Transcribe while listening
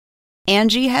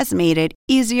Angie has made it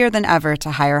easier than ever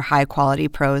to hire high-quality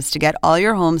pros to get all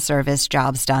your home service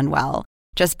jobs done well.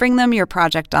 Just bring them your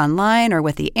project online or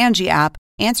with the Angie app,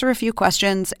 answer a few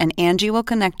questions, and Angie will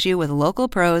connect you with local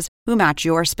pros who match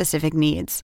your specific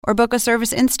needs. Or book a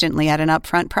service instantly at an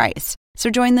upfront price. So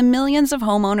join the millions of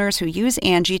homeowners who use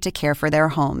Angie to care for their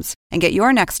homes and get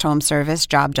your next home service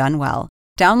job done well.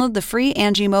 Download the free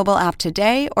Angie mobile app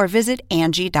today or visit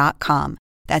Angie.com.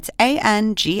 That's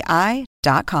ANGI.com.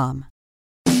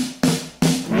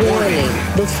 Warning,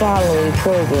 the following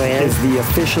program is the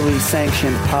officially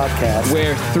sanctioned podcast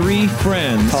where three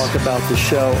friends talk about the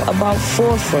show about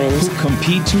four friends who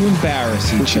compete to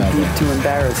embarrass each other. The official,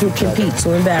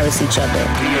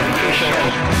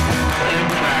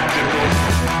 impractical,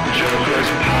 Jokers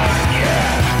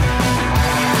podcast.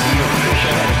 The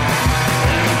official,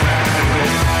 impractical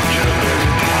Jokers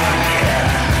podcast.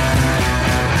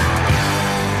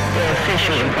 The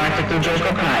official Impractical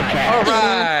Joker podcast. All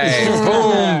right.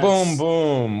 Boom, boom,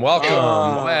 boom.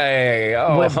 Welcome. Hey.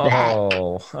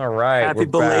 Oh, all right. Happy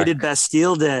belated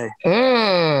Bastille Day.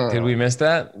 Did we miss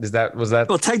that? Was that?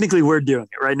 Well, technically we're doing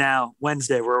it right now.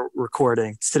 Wednesday we're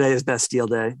recording. Today is Bastille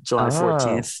Day, July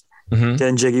 14th. Mm-hmm.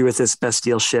 Getting jiggy with this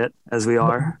Bastille shit as we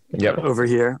are over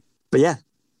here. But yeah,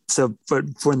 so for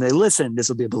when they listen, this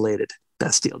will be a belated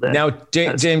Bastille Day. Now,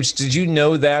 James, did you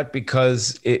know that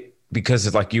because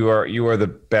it's like you are the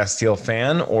Bastille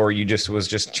fan, or was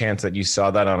just chance that you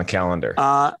saw that on a calendar?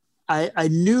 I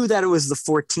knew that it was the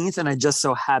 14th, and I just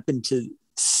so happened to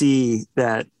see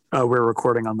that we're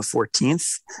recording on the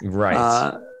 14th. Right.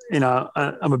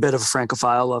 I'm a bit of a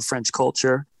Francophile, love French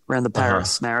culture. Ran the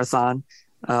Paris Marathon,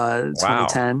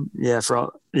 2010.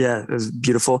 Wow. It was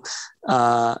beautiful.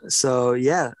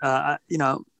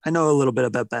 I know a little bit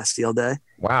about Bastille Day.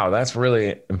 Wow, that's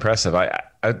really impressive.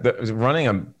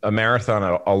 Running a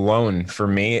marathon alone for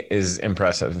me is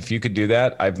impressive. If you could do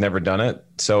that, I've never done it.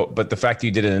 So, but the fact that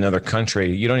you did it in another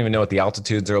country, you don't even know what the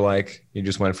altitudes are like. You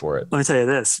just went for it. Let me tell you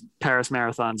this: Paris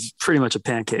Marathon's pretty much a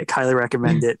pancake. Highly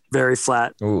recommend it. Very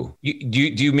flat. Ooh, do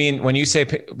you mean when you say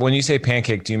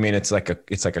pancake? Do you mean it's like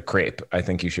a crepe? I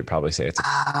think you should probably say it's.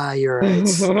 You're right.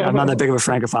 I'm not that big of a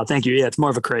Francophile. Thank you. Yeah, it's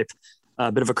more of a crepe.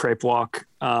 A bit of a crepe walk.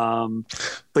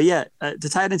 But yeah, to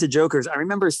tie it into Jokers, I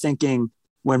remember thinking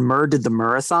when Murr did the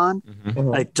marathon,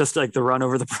 like the run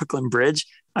over the Brooklyn Bridge,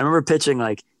 I remember pitching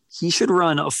like, he should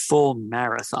run a full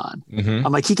marathon. Mm-hmm.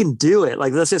 I'm like, he can do it.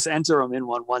 Like, let's just enter him in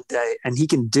one day and he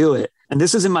can do it. And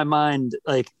this was in my mind,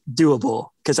 like doable,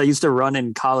 because I used to run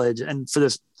in college. And for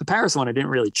the Paris one, I didn't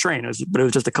really train, but it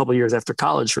was just a couple years after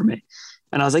college for me.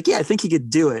 And I was like, yeah, I think he could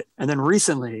do it. And then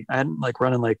recently, I hadn't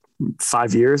run in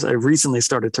 5 years. I recently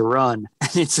started to run,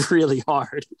 and it's really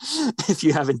hard if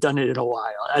you haven't done it in a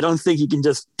while. I don't think you can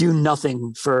just do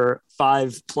nothing for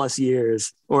 5+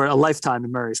 years, or a lifetime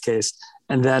in Murray's case,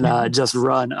 and then just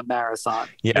run a marathon.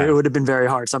 Yeah. It would have been very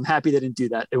hard. So I'm happy they didn't do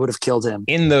that. It would have killed him.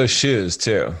 In those shoes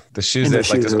too. The shoes that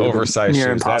those oversized near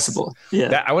shoes. Impossible.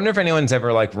 I wonder if anyone's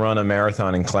ever run a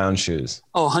marathon in clown shoes.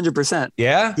 Oh, 100%.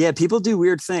 Yeah? Yeah, people do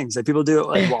weird things. Like people do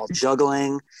it while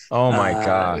juggling. Oh my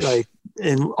gosh.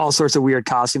 In all sorts of weird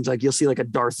costumes. Like you'll see a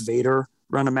Darth Vader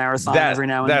run a marathon every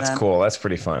now and then. That's cool. That's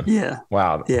pretty fun. Yeah.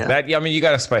 Wow. Yeah. You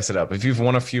got to spice it up. If you've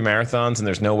won a few marathons and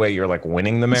there's no way you're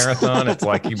winning the marathon, it's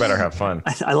you better have fun.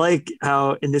 I like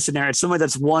how in this scenario, it's someone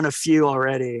that's won a few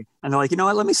already. And they're like, you know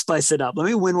what? Let me spice it up. Let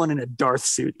me win one in a Darth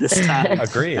suit this time.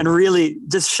 Agreed. And really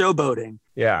just showboating.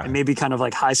 Yeah. And maybe kind of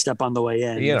high step on the way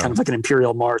in, kind of like an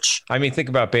imperial march. I mean, think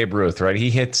about Babe Ruth, right? He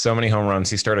hit so many home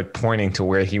runs. He started pointing to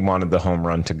where he wanted the home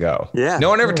run to go. Yeah. No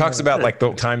one ever talks about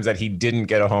the times that he didn't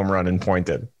get a home run and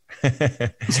pointed.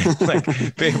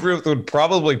 Babe Ruth would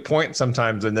probably point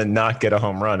sometimes and then not get a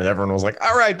home run, and everyone was like,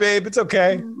 all right, babe, it's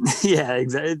okay. Yeah,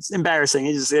 exactly. It's embarrassing.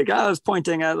 He's just I was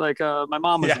pointing at my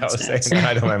mom was I was saying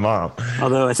hi to my mom,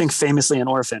 although I think famously an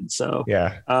orphan, so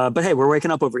yeah. But hey, we're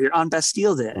waking up over here on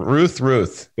Bastille Day. Ruth,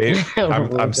 babe.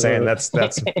 I'm saying that's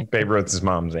Babe Ruth's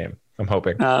mom's name. I'm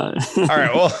hoping. All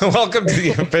right, well, welcome to the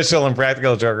official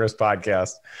Impractical Jokers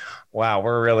podcast. Wow,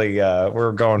 we're really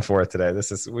we're going for it today.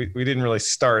 This is we didn't really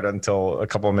start until a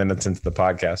couple of minutes into the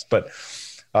podcast, but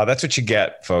that's what you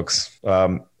get, folks.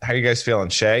 How are you guys feeling?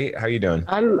 Shay, how you doing?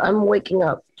 I'm waking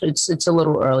up. It's a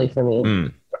little early for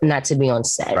me not to be on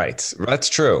set. Right, that's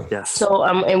true. Yes. So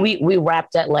and we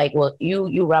wrapped at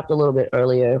you wrapped a little bit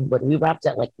earlier, but we wrapped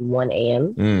at 1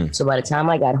 a.m. So by the time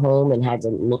I got home and had to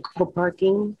look for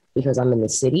parking because I'm in the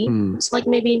city, it's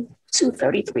maybe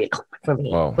 2:30, 3 o'clock for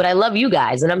me. Whoa. But I love you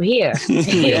guys and I'm here.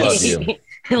 We love you.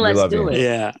 Let's do it.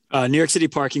 Yeah. New York City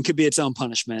parking could be its own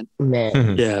punishment.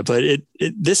 Man. Yeah. But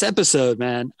this episode,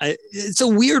 man, it's a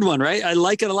weird one, right? I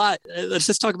like it a lot. Let's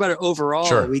just talk about it overall.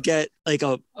 Sure. We get like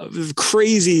a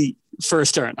crazy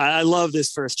first turn. I love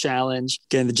this first challenge,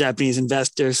 getting the Japanese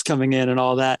investors coming in and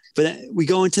all that. But then we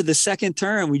go into the second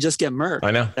turn, we just get Murr. I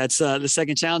know. That's the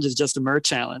second challenge is just a Murr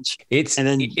challenge.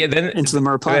 Then into the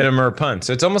Murr punt. And a Murr punt.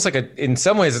 So it's almost like in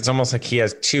some ways, it's almost like he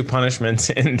has two punishments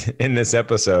in this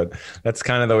episode. That's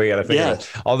kind of the way you got to think of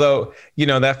it. Although,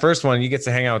 that first one, you get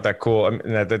to hang out with that cool,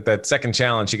 that second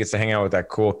challenge, he gets to hang out with that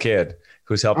cool kid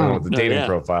who's helping with the dating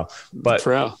profile.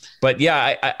 But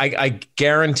yeah, I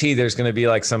guarantee there's going to be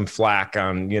like some flack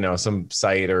on, some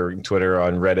site or Twitter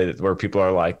on Reddit where people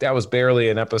are like, that was barely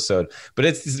an episode, but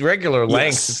it's regular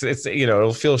length. It's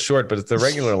it'll feel short, but it's the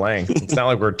regular length. It's not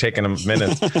like we're taking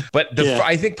minutes, but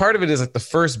I think part of it is like the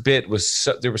first bit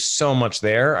there was so much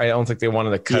there. I don't think they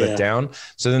wanted to cut it down.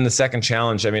 So then the second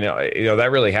challenge, I mean,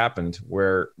 that really happened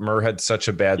where Murr had such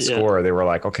a bad score. They were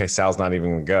like, okay, Sal's not even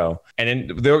going to go. And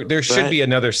then there should be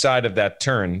another side of that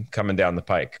turn coming down the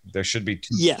pike. There should be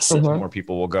more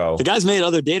people will go. The guys made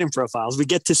other dating profiles. We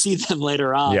get to see them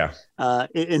later on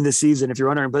in the season, if you're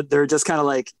wondering, but they're just kind of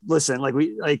like, listen,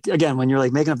 again, when you're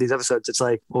like making up these episodes, it's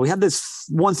like, well, we have this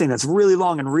one thing that's really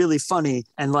long and really funny.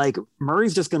 And like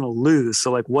Murray's just going to lose.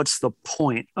 So like, what's the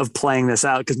point of playing this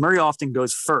out? Because Murray often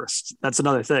goes first. That's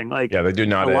another thing. Like, they do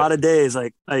not a lot of days,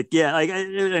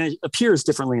 it appears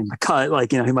differently in the cut.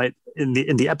 Like, he might in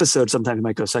the episode, sometimes he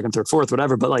might go second, third, fourth,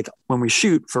 whatever. But like when we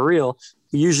shoot for real,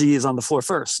 he usually is on the floor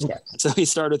first. Yeah. So he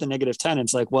started with a -10.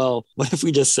 It's like, well, what if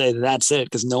we just say that's it?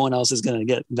 Because no one else is going to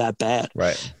get that bad.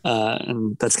 Right.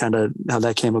 And that's kind of how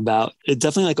that came about. It's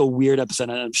definitely like a weird episode.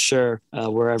 And I'm sure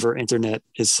wherever internet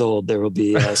is sold, there will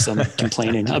be some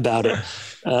complaining about it.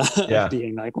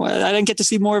 Being like, well, I didn't get to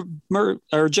see more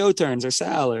or Joe turns or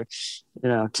Sal or,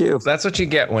 Q. That's what you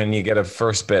get when you get a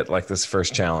first bit like this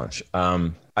first challenge.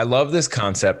 I love this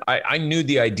concept. I knew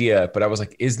the idea, but I was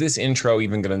like, is this intro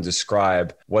even going to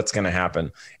describe what's going to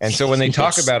happen? And so when they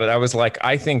talk about it, I was like,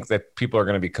 I think that people are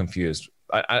going to be confused.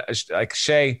 Like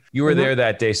Shay, you were there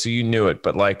that day, so you knew it.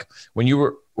 But like when you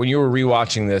were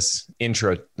rewatching this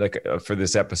intro, for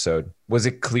this episode, was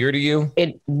it clear to you?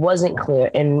 It wasn't clear.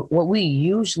 And what we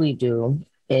usually do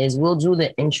is we'll do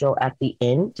the intro at the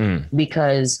end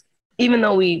because even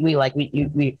though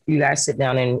you guys sit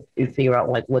down and you figure out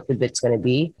like what the bit's going to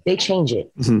be, they change it.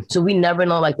 Mm-hmm. So we never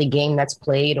know like the game that's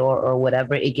played or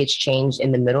whatever, it gets changed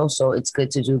in the middle. So it's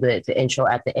good to do the intro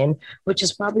at the end, which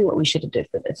is probably what we should have did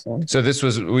for this one. So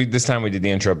this time we did the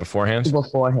intro beforehand?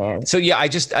 So yeah,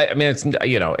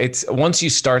 it's once you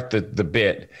start the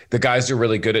bit, the guys are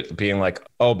really good at being like,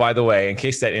 oh, by the way, in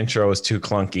case that intro is too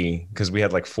clunky, because we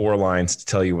had like 4 lines to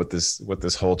tell you what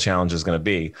this whole challenge is going to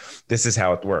be. This is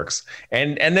how it works.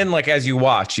 And then like as you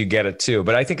watch, you get it too.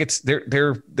 But I think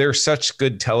they're such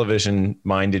good television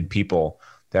minded people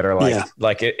that are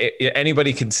like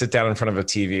anybody can sit down in front of a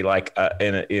TV like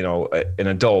an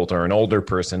adult or an older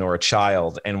person or a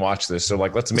child and watch this. So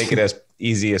like let's make it as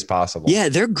easy as possible. Yeah,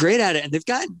 they're great at it, and they've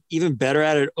gotten even better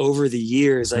at it over the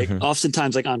years. Like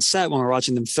oftentimes, like on set when we're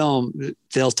watching them film,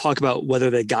 they'll talk about whether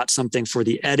they got something for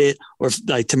the edit or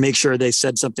like to make sure they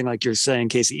said something like you're saying,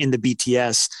 Casey, in the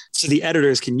BTS, so the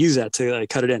editors can use that to like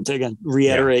cut it in to again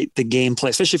reiterate the gameplay,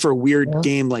 especially for a weird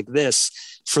game like this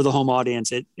for the home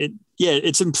audience.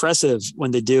 It's impressive when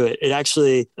they do it. It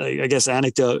actually, I guess,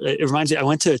 anecdote. It reminds me. I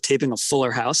went to a taping of Fuller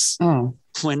House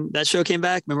when that show came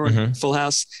back. Remember when Full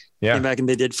House came back and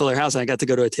they did Fuller House? And I got to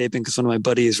go to a taping because one of my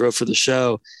buddies wrote for the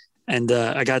show, and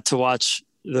I got to watch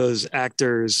those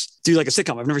actors do like a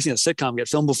sitcom. I've never seen a sitcom get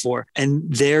filmed before, and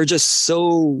they're just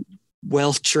so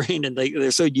well trained and they're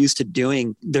so used to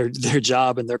doing their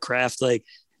job and their craft. Like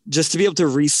just to be able to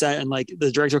reset and like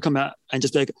the director will come out and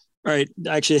just be like, all right,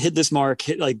 actually hit this mark,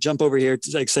 like jump over here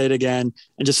to like say it again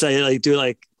and just say like, do it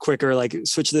like quicker, like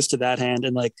switch this to that hand.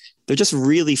 And like, they're just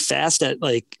really fast at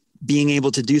like being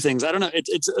able to do things. I don't know.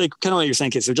 It's like kind of what you're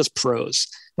saying, kids. They're just pros.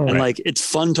 And like, it's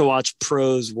fun to watch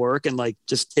pros work and like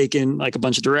just take in like a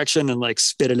bunch of direction and like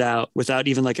spit it out without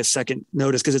even like a second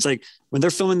notice. Cause it's like when they're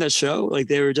filming that show, like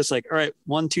they were just like, all right,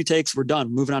 1-2 takes, we're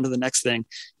done, moving on to the next thing.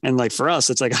 And like for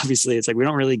us, it's like, obviously it's like, we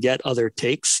don't really get other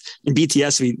takes. In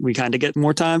BTS, we kind of get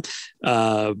more time.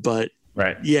 But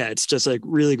Right. Yeah, it's just like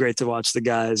really great to watch the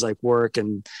guys like work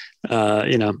and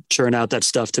churn out that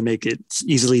stuff to make it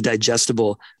easily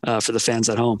digestible for the fans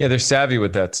at home. Yeah, they're savvy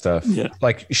with that stuff. Yeah.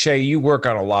 Like Shay, you work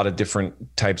on a lot of different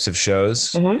types of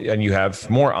shows, and you have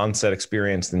more on-set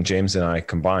experience than James and I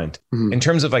combined. In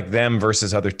terms of like them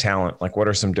versus other talent, like what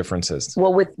are some differences?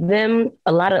 Well, with them,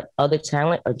 a lot of other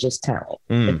talent are just talent,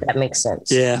 if that makes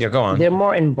sense. Yeah. Yeah, go on. They're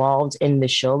more involved in the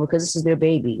show because this is their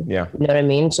baby. Yeah. You know what I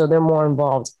mean? So they're more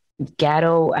involved.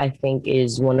 Gatto, I think,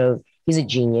 he's a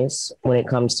genius when it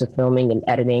comes to filming and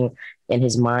editing, and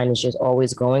his mind is just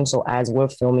always going. So as we're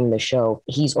filming the show,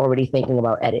 he's already thinking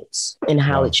about edits and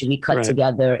how it should be cut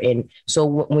together. And so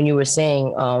when you were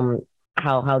saying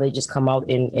how they just come out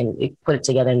and put it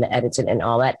together in the edits and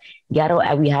all that, Gatto,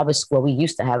 we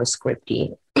used to have a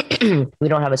scripty. We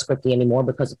don't have a scripty anymore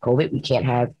because of COVID. We can't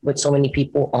have with so many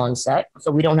people on set. So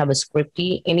we don't have a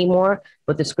scripty anymore,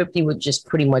 but the scripty would just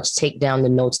pretty much take down the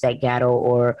notes that Gatto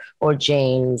or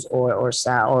James or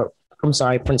Sal, or I'm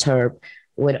sorry, Prince Herb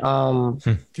would,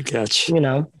 Good catch.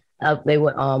 they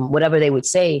would, whatever they would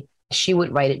say, she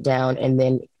would write it down, and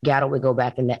then Gatto would go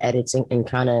back in the edits and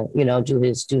kind of, do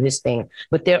his thing.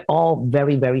 But they're all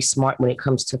very, very smart when it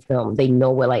comes to film. They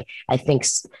know what, I think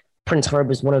Prince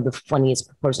Herb is one of the funniest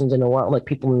persons in the world, like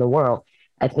people in the world.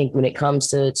 I think when it comes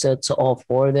to all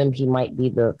four of them, he might be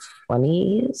the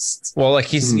funniest. Well,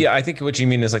 like I think what you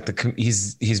mean is like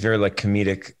he's very like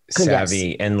comedic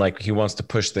savvy, and like he wants to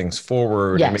push things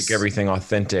forward and make everything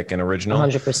authentic and original.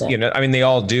 100%. I mean, they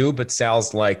all do, but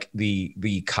Sal's like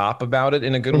the cop about it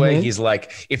in a good way. He's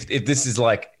like, if this is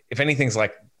like, if anything's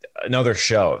like another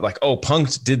show, like, oh,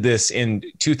 Punk'd did this in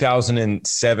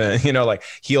 2007, like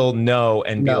he'll know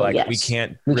and be like, we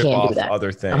can't rip off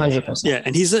other things. 100%. Yeah.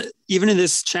 And he's even in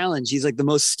this challenge, he's like the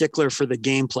most stickler for the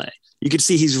gameplay. You could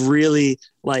see he's really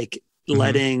like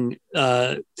letting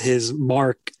his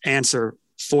Mark answer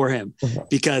for him,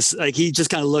 because like he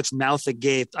just kind of looks mouth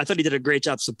agape. I thought he did a great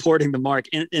job supporting the Mark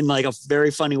in like a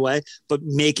very funny way, but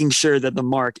making sure that the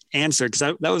Mark answered,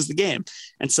 because that was the game.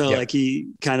 And so like he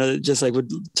kind of just like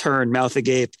would turn mouth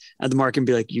agape at the Mark and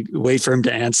be like, you wait for him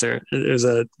to answer. It was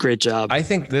a great job. I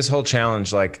think this whole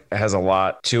challenge like has a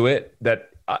lot to it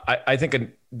that I think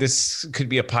this could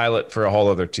be a pilot for a whole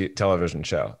other television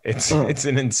show. It's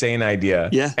an insane idea.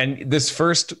 Yeah. And this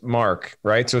first Mark,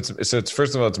 right? So it's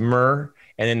first of all, it's Murr.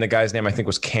 And then the guy's name, I think,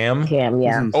 was Cam. Cam,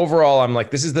 yeah. Overall, I'm like,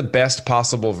 this is the best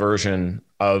possible version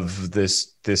of this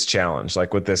challenge,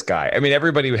 like with this guy. I mean,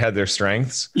 everybody had their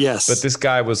strengths. Yes. But this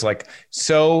guy was like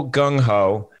so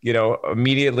gung-ho,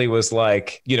 immediately was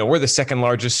like, we're the second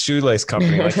largest shoelace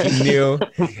company. Like he knew.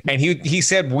 And he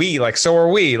said we, like, so are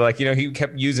we. Like, he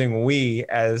kept using we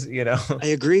as, I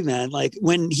agree, man. Like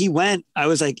when he went, I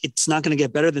was like, it's not going to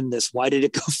get better than this. Why did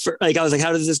it go first? Like, I was like,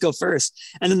 how does this go first?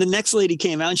 And then the next lady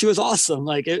came out and she was awesome.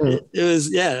 Like it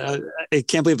was, I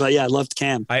can't believe it. But yeah, I loved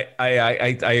Cam. I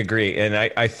agree. And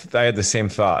I had the same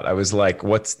thought. I was like,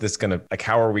 what's this going to, like,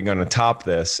 how are we going to top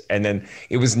this? And then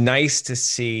it was nice to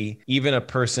see even a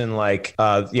person like,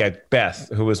 Beth,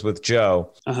 who was with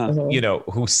Joe,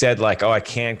 who said like, oh, I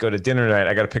can't go to dinner tonight.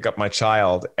 I got to pick up my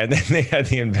child. And then they had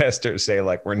the investors say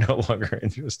like, we're no longer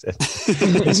interested.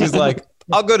 And she's like,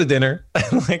 I'll go to dinner.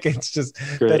 Like, it's just,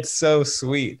 great. That's so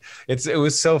sweet. It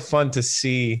was so fun to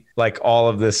see like all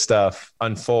of this stuff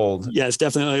unfold. Yeah, it's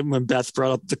definitely when Beth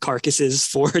brought up the carcasses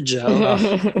for Joe.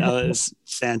 That was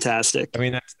fantastic. I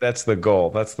mean, that's the goal.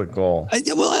 That's the goal.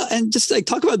 And just like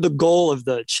talk about the goal of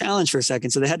the challenge for a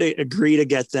second. So they had to agree to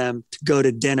get them to go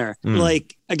to dinner.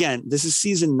 Like, again, this is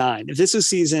season 9. If this was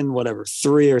season,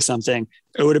 3 or something,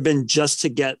 it would have been just to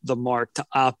get the Mark to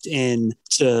opt in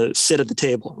to sit at the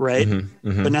table. Right.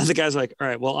 But now the guy's like, all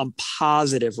right, well, I'm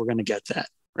positive we're going to get that.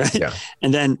 Right. Yeah.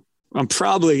 And then I'm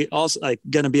probably also like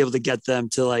going to be able to get them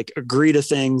to like agree to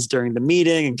things during the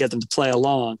meeting and get them to play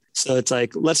along. So it's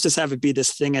like, let's just have it be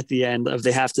this thing at the end of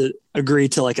they have to agree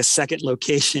to like a second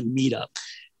location meetup.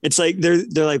 It's like, they're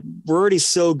like, we're already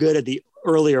so good at the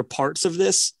earlier parts of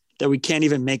this that we can't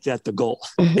even make that the goal.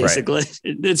 Basically. Right.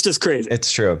 It's just crazy.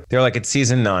 It's true. They're like, it's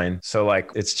season 9. So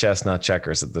like it's chess, not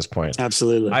checkers at this point.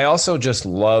 Absolutely. I also just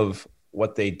love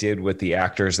what they did with the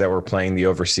actors that were playing the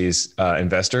overseas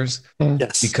investors.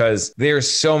 Yes. Because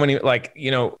there's so many, like,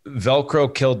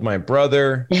 Velcro killed my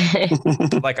brother.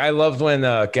 Like, I loved when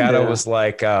Gatto was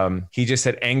like, he just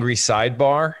said angry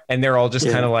sidebar, and they're all just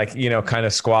kind of like, kind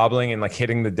of squabbling and like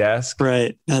hitting the desk.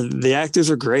 Right. The actors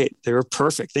are great. They were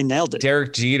perfect. They nailed it.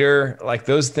 Derek Jeter, like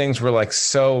those things were like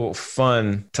so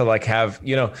fun to like have,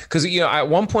 because, at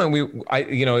one point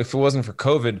if it wasn't for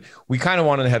COVID, we kind of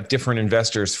wanted to have different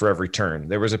investors for every turn. turn.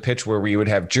 There was a pitch where we would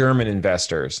have German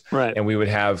investors, right, and we would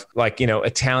have like, you know,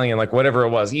 Italian, like whatever it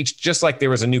was, each, just like there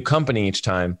was a new company each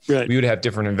time, right, we would have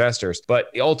different investors. But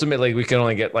ultimately we could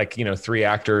only get like, you know, 3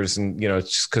 actors, and, you know,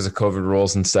 just because of COVID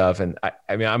rules and stuff. And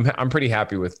I mean, I'm pretty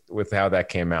happy with how that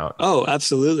came out. Oh,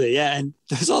 absolutely. Yeah. And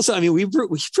there's also, I mean, we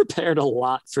prepared a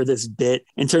lot for this bit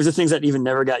in terms of things that even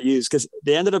never got used, because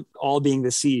they ended up all being the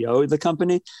CEO of the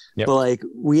company. Yep. But like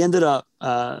we ended up,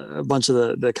 a bunch of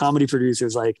the comedy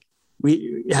producers, like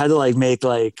we had to like make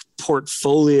like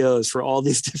portfolios for all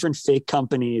these different fake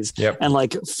companies, yep, and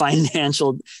like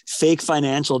fake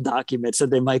financial documents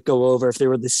that they might go over if they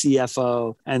were the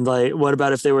CFO, and like what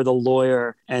about if they were the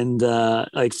lawyer, and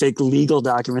like fake legal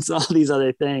documents and all these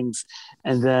other things.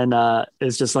 And then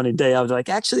it's just funny, day of, like,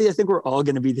 actually I think we're all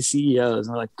going to be the CEOs,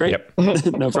 and we're like, great. Yep.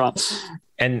 No problem.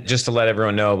 And just to let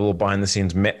everyone know, a little behind the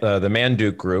scenes, the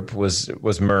Manduke Group was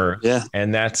Mur. Yeah.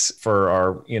 And that's for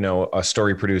our, you know, a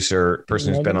story producer,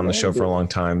 person who's been on the show for a long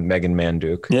time, Megan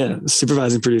Manduke. Yeah.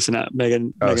 Supervising producer now,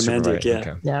 Megan Manduke. Yeah.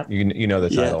 Okay. Yeah. You know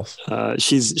the titles.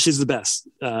 She's the best.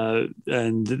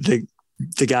 And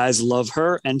the guys love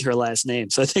her and her last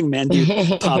name. So I think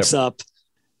Manduke pops up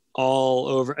all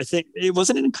over. I think it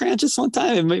wasn't in Cranches one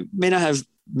time. It may not have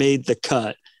made the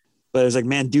cut, but it was like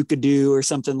Mandukadoo or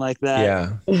something like that.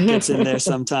 Yeah. Gets in there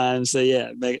sometimes. So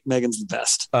yeah, Megan's the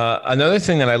best. Another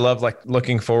thing that I love, like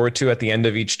looking forward to at the end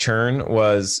of each turn,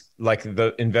 was like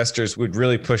the investors would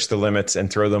really push the limits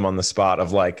and throw them on the spot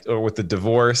of like, or with the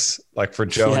divorce, like for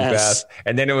Joe and Beth.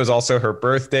 And then it was also her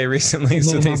birthday recently.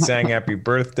 So they sang happy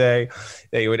birthday.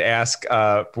 They would ask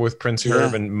with Prince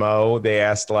Herb and Mo, they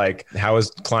asked like, how is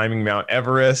climbing Mount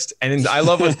Everest? And I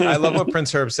love what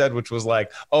Prince Herb said, which was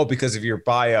like, oh, because of your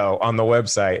bio on the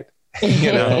website.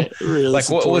 You know, really, like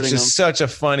which is such a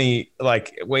funny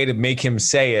like way to make him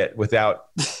say it without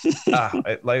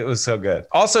it was so good.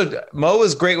 Also, Mo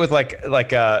was great with like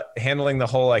handling the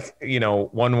whole, like, you know,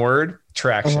 one word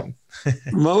traction.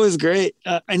 Mo is great.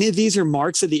 Any of these are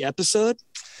marks of the episode?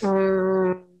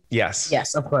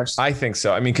 Yes, of course. I think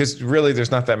so. I mean, because really,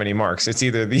 there's not that many marks. It's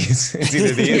either these.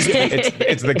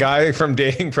 It's the guy from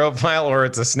Dating Profile, or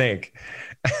it's a snake.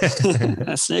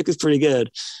 That snake is pretty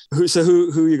good. Who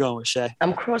are you going with, Shay?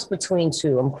 I'm crossed between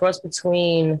two. I'm crossed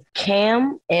between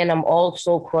Cam, and I'm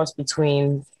also crossed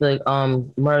between the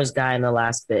Murs guy in the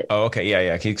last bit. Oh, okay,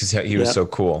 yeah, because he was so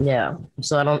cool. Yeah,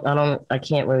 so I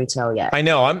can't really tell yet. I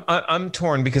know I'm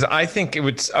torn, because I think it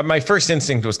would. My first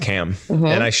instinct was Cam,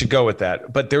 and I should go with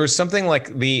that. But there was something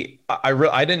like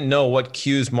I didn't know what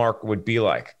Q's mark would be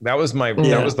like. That was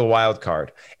that was the wild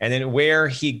card, and then where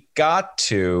he got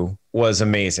to was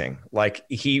amazing. Like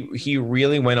he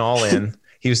really went all in.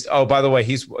 He was, oh, by the way,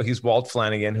 he's Walt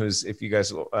Flanagan, who's, if you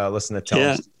guys listen to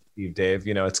Tell Steve Dave,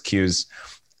 you know, it's Q's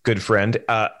good friend.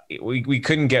 We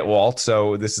couldn't get Walt,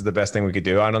 so this is the best thing we could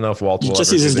do. I don't know if Walt will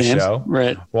just ever use do his the name. show.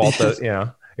 Right. Walt, you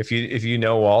know, if you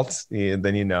know Walt,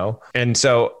 then you know. And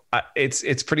so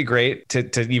it's pretty great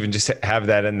to even just have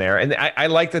that in there. And I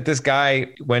like that this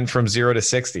guy went from 0 to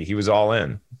 60. He was all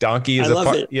in. Donkey is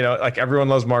you know, like everyone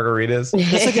loves margaritas.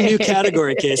 It's like a new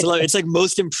category case. It's like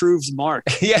most improved Mark.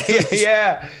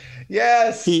 Yeah.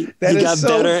 Yes, he got so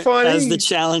better funny as the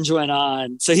challenge went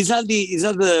on. So he's not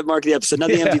the mark of the episode, not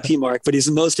the MVP mark, but he's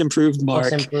the most improved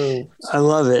Mark. Most improved. I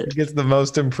love it. He gets the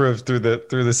most improved through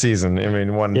the season. I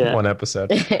mean, one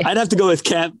episode. I'd have to go with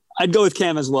Cam. I'd go with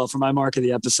Cam as well for my mark of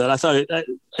the episode. I thought,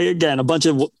 again, a bunch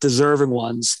of deserving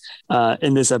ones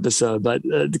in this episode, but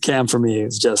the Cam for me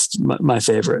is just my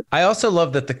favorite. I also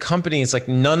love that the companies, like,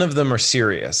 none of them are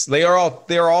serious. They're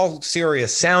all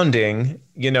serious sounding,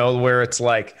 you know, where it's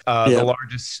like the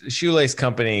largest shoelace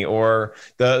company, or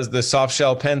the soft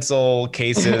shell pencil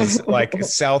cases like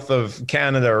south of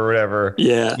Canada or whatever.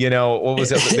 Yeah. You know, what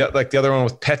was it? Like the other one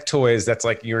with pet toys. That's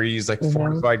like you use like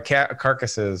fortified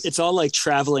carcasses. It's all like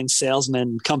traveling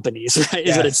salesman companies, right?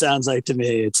 Is what it sounds like to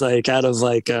me. It's like out of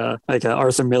like a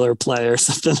Arthur Miller play or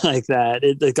something like that.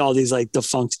 Like all these like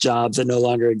defunct jobs that no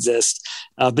longer exist.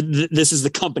 But this is the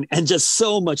company, and just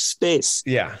so much space.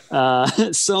 Yeah.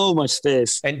 So much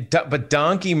space. But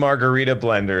Donkey Margarita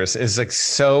Blenders is like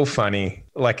so funny.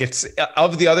 Like, it's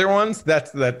of the other ones,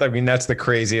 that's the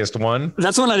craziest one.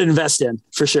 That's one I'd invest in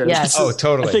for sure. Yes.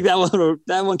 Totally. I think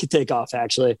that one could take off.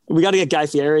 Actually, we got to get Guy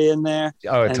Fieri in there.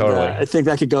 Oh, totally. I think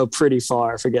that could go pretty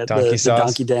far. Forget the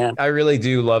Donkey Dan. I really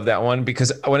do love that one,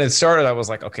 because when it started, I was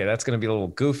like, okay, that's going to be a little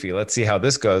goofy. Let's see how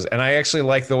this goes. And I actually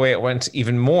like the way it went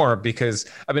even more, because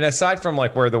I mean, aside from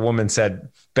like where the woman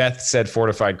Beth said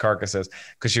fortified carcasses,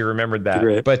 because she remembered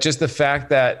that, but just the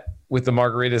fact that, with the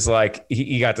margaritas, like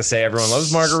he got to say everyone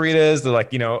loves margaritas. They're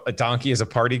like, a donkey is a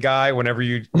party guy. Whenever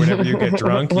you get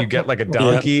drunk, you get like a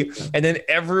donkey. Yep. And then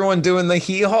everyone doing the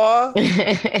hee-haw.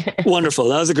 Wonderful.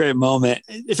 That was a great moment.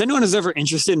 If anyone is ever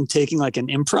interested in taking like an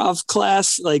improv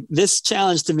class, like this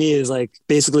challenge to me is like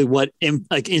basically what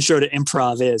intro to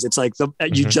improv is. It's like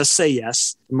you just say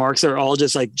yes. The marks are all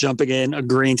just like jumping in,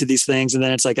 agreeing to these things. And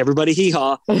then it's like everybody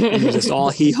hee-haw and you just all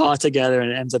hee-haw together and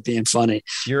it ends up being funny.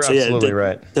 You're absolutely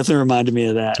right. Definitely reminded me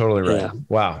of that. Totally right. Yeah.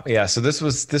 Wow. Yeah. So this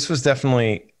was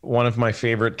definitely one of my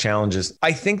favorite challenges.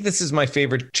 I think this is my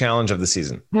favorite challenge of the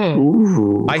season.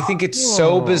 Ooh. I think it's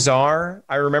so bizarre.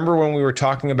 I remember when we were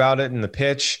talking about it in the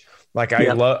pitch. Like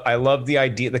I love the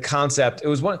idea, the concept. It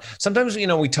was one. Sometimes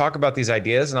we talk about these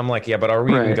ideas, and I'm like, yeah, but are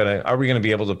we gonna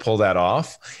be able to pull that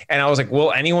off? And I was like,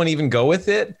 will anyone even go with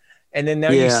it? And then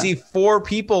now you see 4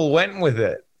 people went with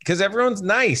it. Because everyone's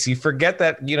nice. You forget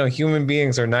that, human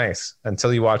beings are nice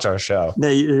until you watch our show.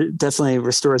 It definitely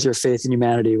restores your faith in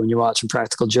humanity when you watch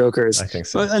Impractical Jokers. I think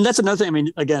so. And that's another thing. I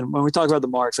mean, again, when we talk about the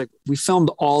marks, like we filmed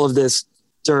all of this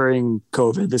during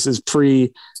COVID. This is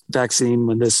pre-vaccine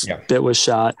when this bit was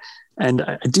shot. And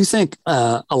I do think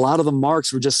a lot of the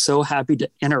marks were just so happy to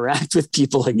interact with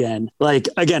people again. Like,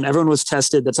 again, everyone was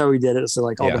tested. That's how we did it. So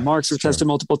like all the marks were tested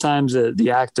multiple times.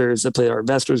 The actors that play our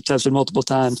investors were tested multiple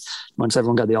times. Once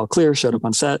everyone got the all clear, showed up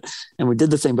on set and we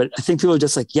did the thing. But I think people are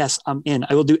just like, yes, I'm in.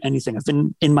 I will do anything. I've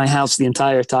been in my house the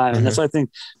entire time. And that's why I think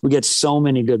we get so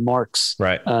many good marks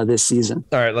this season.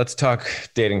 All right, let's talk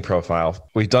dating profile.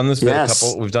 We've done this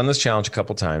we've done this challenge a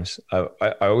couple times.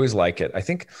 I always like it. I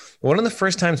think one of the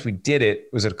first times we did it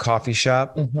was at a coffee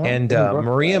shop and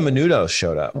Maria Menounos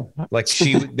showed up. Like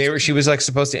she was like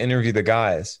supposed to interview the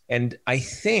guys. And I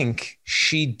think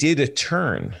she did a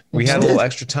turn. We had a little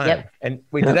extra time. Yep. And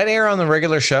wait, did that air on the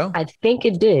regular show? I think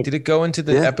it did. Did it go into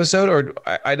the episode or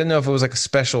I didn't know if it was like a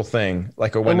special thing,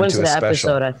 like it went into a special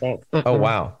episode, I think. Oh,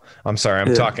 wow. I'm sorry.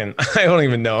 I'm talking. I don't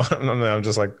even know. I'm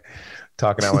just like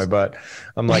talking out my butt.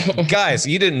 I'm like, guys,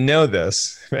 you didn't know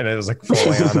this. And it was like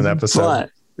fully on an episode.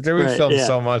 We filmed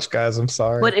so much, guys. I'm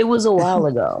sorry. But it was a while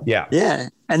ago. Yeah.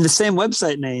 And the same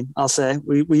website name, I'll say.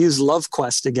 We use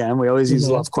LoveQuest again. We always use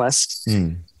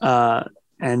LoveQuest.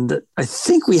 And I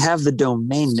think we have the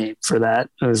domain name for that.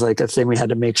 It was like a thing we had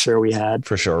to make sure we had.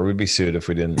 For sure. We'd be sued if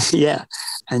we didn't.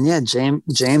 And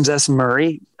James S.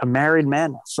 Murray, a married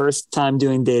man, first time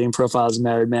doing dating profiles,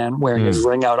 married man, wearing his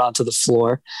ring out onto the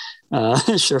floor.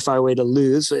 Surefire way to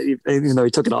lose, even though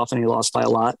he took it off and he lost by a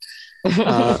lot.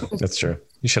 That's true.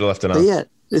 You should have left it on. Yeah,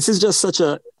 this is just such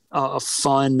a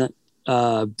fun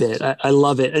bit. I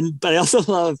love it. But I also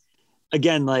love,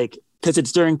 again, like, because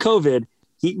it's during COVID,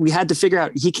 we had to figure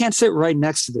out he can't sit right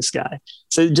next to this guy.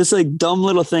 So just like dumb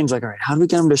little things like, all right, how do we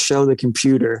get him to show the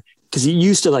computer? Because he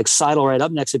used to like sidle right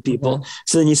up next to people.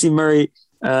 So then you see Murray,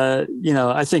 I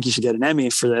think you should get an Emmy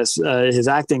for this. His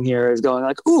acting here is going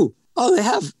like,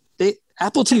 they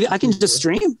Apple TV. I can just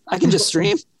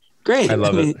stream. Great. I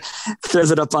love it.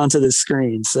 Throws it up onto the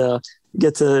screen. So you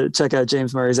get to check out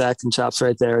James Murray's acting chops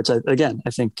right there, which I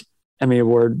think Emmy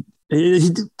Award. They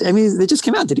just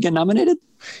came out. Did he get nominated?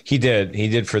 He did. He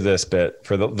did for this bit,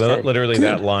 for literally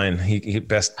that line. He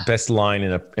best line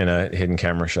in a hidden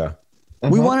camera show.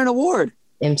 We won an award.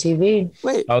 MTV.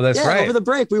 Wait. Oh, that's right. Over the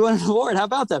break, we won an award. How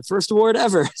about that? First award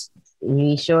ever.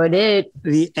 We sure did.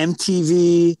 The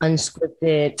MTV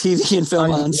Unscripted TV and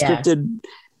Film Unscripted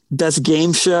Best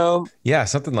Game Show. Yeah,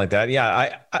 something like that.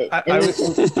 Yeah, I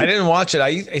didn't watch it.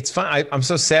 It's fun. I'm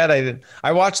so sad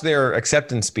I watched their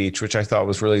acceptance speech, which I thought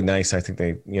was really nice. I think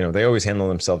they always handle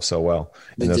themselves so well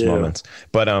in those moments.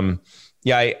 But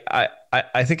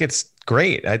I think it's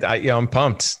great. I'm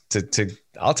pumped to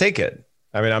I'll take it.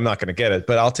 I mean, I'm not going to get it,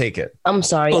 but I'll take it. I'm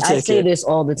sorry. I say this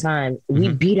all the time. We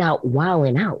beat out Wild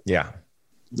 'N Out. Yeah.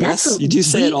 Yes, you do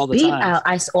say it all the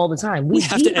time. All the time. We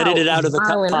have to edit it out of the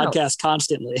podcast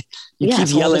constantly. You keep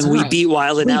yelling, "We beat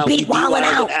Wild 'N Out. We beat Wild 'N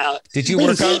Out." Did you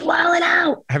work on Wild 'N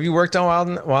Out? Have you worked on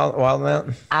Wild 'N Out?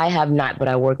 I have not, but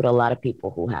I work with a lot of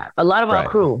people who have. A lot of our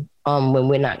crew. When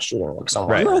we're not shooting them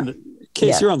somewhere. Right.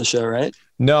 Case, you're on the show, right?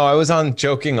 No, I was on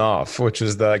Joking Off, which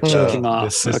was the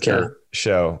sister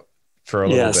show for a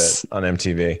little bit on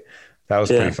MTV. That was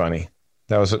pretty funny.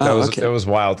 That was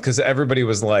wild because everybody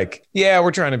was like, "Yeah,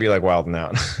 we're trying to be like Wild 'N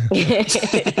Out."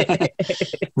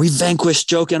 We vanquished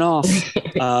Joking Off,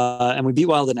 and we beat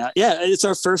Wild 'N Out. Yeah, it's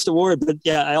our first award, but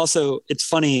it's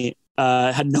funny.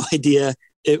 I had no idea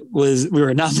we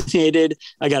were nominated.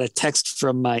 I got a text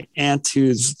from my aunt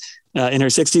who's in her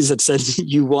 60s that said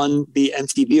you won the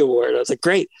MTV award. I was like,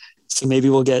 great. So maybe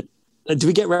we'll get. Do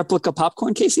we get replica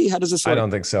popcorn, Casey? How does this work? I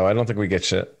don't think so. I don't think we get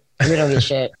shit. We don't get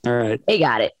shit. All right. They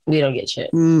got it. We don't get shit.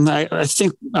 I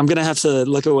think I'm going to have to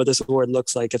look at what this award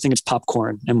looks like. I think it's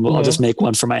popcorn, and I'll just make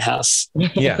one for my house.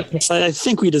 Yeah. So I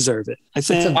think we deserve it. I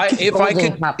think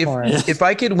if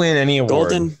I could win any award,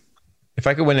 Golden. If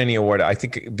I could win any award, I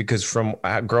think because from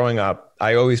growing up,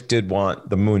 I always did want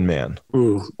the Moon Man.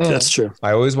 Ooh, that's true.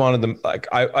 I always wanted them. Like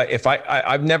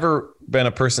I've never been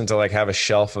a person to like have a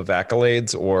shelf of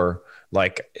accolades or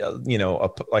like,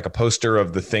 like a poster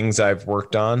of the things I've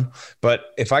worked on.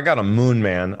 But if I got a Moon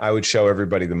Man, I would show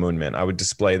everybody the Moon Man. I would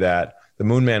display that. The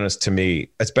Moon Man is, to me,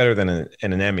 it's better than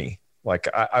an Emmy. Like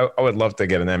I would love to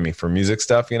get an Emmy for music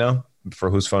stuff, for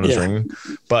Whose Phone Is Ringing.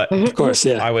 But of course,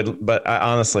 yeah.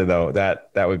 Honestly though,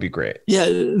 that would be great. Yeah.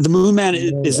 The Moon Man,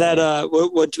 is that,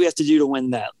 what do we have to do to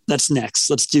win that? That's next.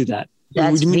 Let's do that.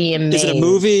 That's VMA. Is it a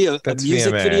movie? A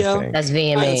music VMA, video? That's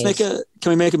VMA. Right, can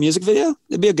we make a music video?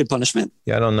 It'd be a good punishment.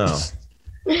 Yeah, I don't know.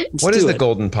 What is the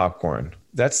golden popcorn?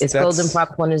 That's golden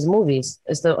popcorn is movies.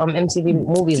 It's the MTV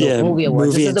movies movie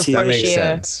awards. Movie this is the that first makes year.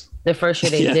 Sense. The first year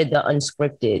they did the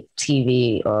unscripted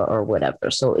TV or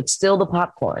whatever. So it's still the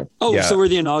popcorn. Oh, so we're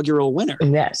the inaugural winner.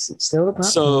 Yes, it's still the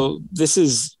popcorn. So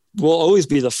we'll always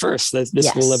be the first. This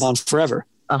will live on forever.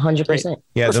 100%.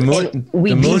 Yeah, the Moon.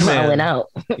 We the be Moon wilding Man. out.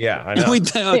 Yeah, I know.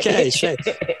 Okay,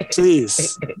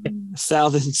 please,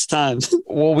 thousandth time.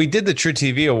 Well, we did the True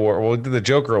TV award. Well, we did the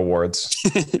Joker Awards.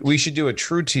 We should do a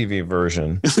True TV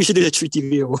version. We should do the True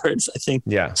TV Awards, I think.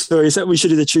 Yeah. So you said we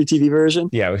should do the True TV version?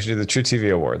 Yeah, we should do the True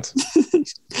TV Awards.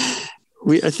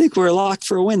 I think we're locked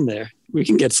for a win there. We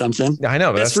can get something. I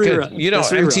know, but that's good.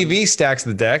 That's MTV stacks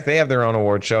the deck. They have their own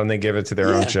award show and they give it to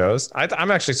their own shows. I'm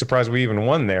actually surprised we even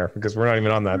won there because we're not even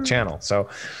on that channel. So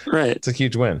it's a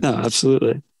huge win. No,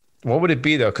 absolutely. What would it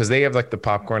be though? Because they have like the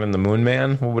popcorn and the Moon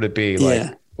Man. What would it be?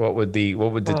 Like what would the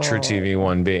True TV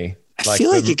one be? Like I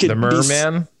feel like it could the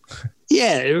Merman?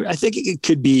 Yeah, I think it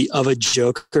could be of a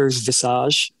Joker's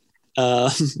visage.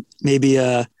 Maybe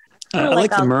I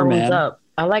like the Merman.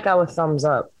 I like our thumbs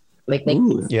up. Like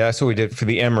yeah, that's what we did for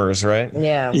the Emmers, right?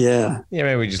 Yeah.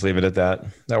 Maybe we just leave it at that.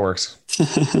 That works.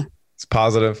 It's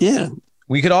positive. Yeah.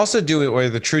 We could also do it where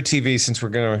the True TV, since we're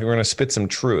gonna spit some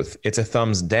truth. It's a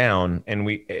thumbs down, and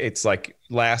it's like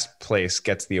last place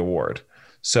gets the award.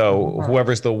 So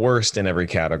whoever's the worst in every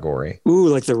category. Ooh,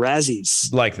 like the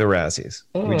Razzies.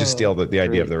 We just steal the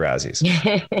idea of the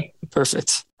Razzies.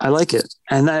 Perfect. I like it.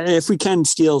 And if we can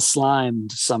steal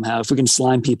Slimed somehow, if we can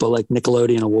slime people like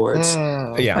Nickelodeon Awards,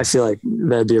 I feel like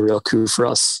that'd be a real coup for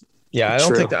us. Yeah,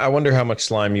 I wonder how much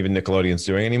slime even Nickelodeon's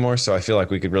doing anymore. So I feel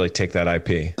like we could really take that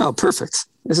IP. Oh, perfect.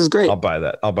 This is great. I'll buy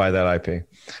that IP.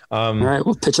 All right,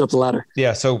 we'll pitch it up the ladder.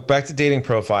 Yeah. So back to dating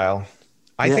profile.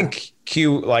 I think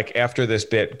Q, like after this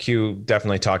bit, Q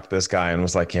definitely talked to this guy and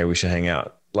was like, "Hey, we should hang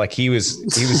out." Like he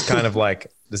was kind of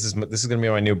like, "This is gonna be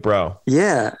my new bro."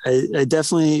 Yeah, I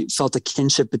definitely felt a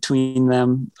kinship between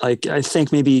them. Like I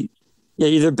think maybe,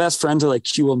 either best friends or like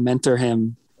Q will mentor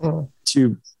him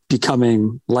to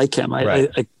becoming like him.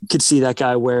 I could see that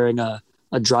guy wearing a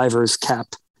driver's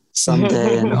cap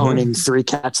someday and owning 3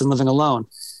 cats and living alone.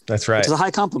 That's right. It's a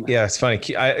high compliment. Yeah, it's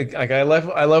funny. I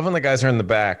love when the guys are in the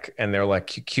back and they're like,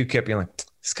 Q kept being like,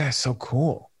 "This guy's so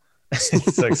cool."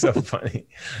 It's like so funny.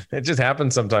 It just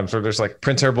happens sometimes where there's like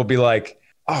Prince Herb will be like,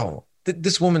 "Oh,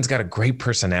 this woman's got a great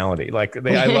personality." Like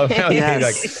I love how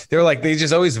they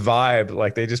just always vibe.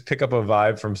 Like they just pick up a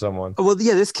vibe from someone. Well,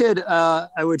 yeah, this kid,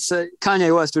 I would say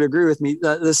Kanye West would agree with me.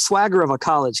 The swagger of a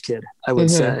college kid, I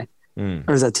would say.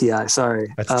 Or is that T.I.?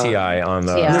 Sorry. That's T.I. on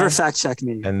the... Never fact check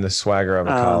me. And the swagger of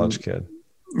a college kid.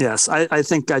 Yes. I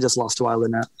think I just lost a while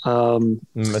in that.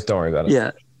 Don't worry about it.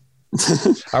 Yeah.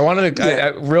 I wanted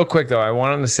to... real quick, though, I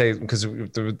wanted to say, because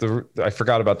I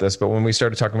forgot about this, but when we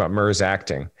started talking about Murr's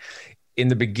acting, in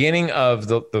the beginning of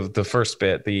the first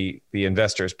bit, the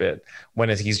investors bit, when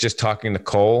he's just talking to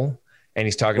Cole and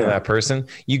he's talking to that person,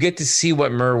 you get to see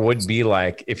what Murr would be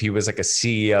like if he was like a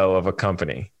CEO of a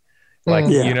company. Like,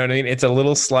 you know what I mean? It's a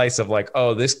little slice of like,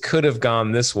 oh, this could have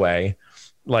gone this way.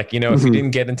 Like, if he didn't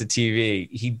get into TV,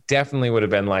 he definitely would have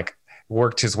been like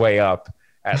worked his way up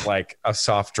at like a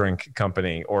soft drink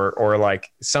company or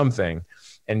like something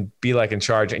and be like in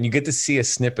charge. And you get to see a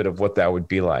snippet of what that would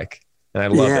be like. And I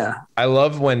love it. I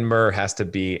love when Murr has to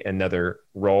be another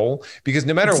role because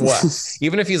no matter what,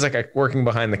 even if he's like working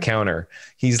behind the counter,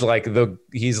 he's like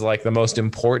the most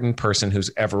important person who's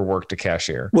ever worked a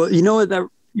cashier. Well, you know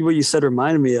what you said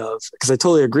reminded me of, because I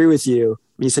totally agree with you.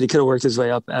 When you said he could have worked his way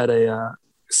up at a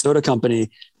soda company,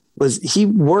 was he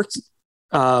worked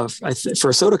for a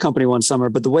soda company one summer,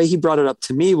 but the way he brought it up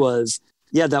to me was,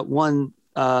 that one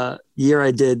year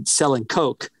I did selling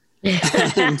Coke.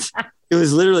 And It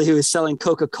was literally, he was selling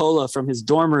Coca-Cola from his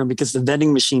dorm room because the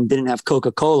vending machine didn't have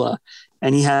Coca-Cola.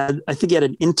 And I think he had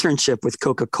an internship with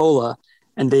Coca-Cola,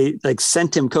 and they like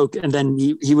sent him Coke, and then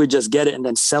he would just get it and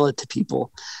then sell it to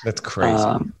people. That's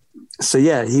crazy. So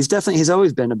yeah, he's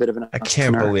always been a bit of an entrepreneur. I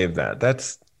can't believe that.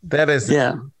 That is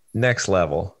next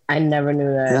level. I never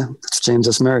knew that. Yeah, it's James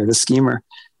S. Murray, the schemer,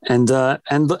 and the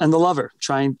lover,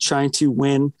 trying to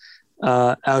win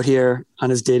out here on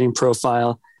his dating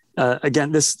profile.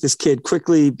 Again, this kid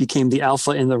quickly became the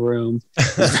alpha in the room.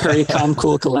 He's very calm,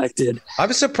 cool, collected.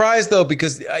 I'm surprised though,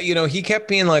 because he kept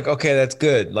being like, okay, that's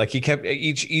good. Like he kept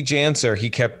each answer, he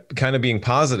kept kind of being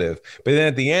positive, but then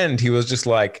at the end, he was just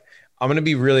like, I'm going to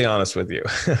be really honest with you.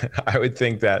 I would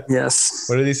think that. Yes.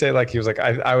 What did he say? Like he was like,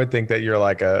 I would think that you're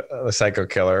like a psycho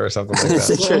killer or something like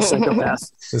that. You're a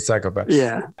psychopath. The psychopath.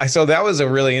 Yeah. So that was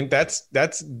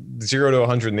that's 0 to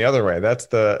 100 in the other way. That's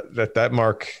that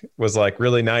mark was like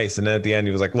really nice. And then at the end,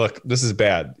 he was like, look, this is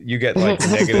bad. You get like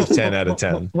negative 10 out of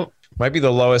 10. Might be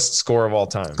the lowest score of all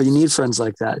time. But you need friends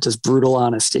like that. Just brutal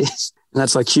honesty. And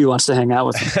that's why Q wants to hang out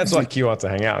with him. That's why Q wants to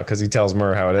hang out, because he tells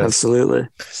Murr how it is. Absolutely.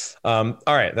 All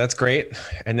right, that's great.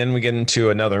 And then we get into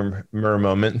another Murr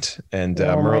moment, and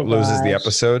Murr loses the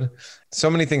episode. So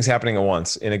many things happening at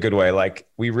once in a good way. Like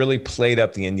we really played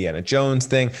up the Indiana Jones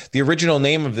thing. The original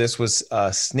name of this was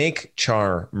Snake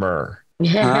Charmer.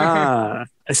 I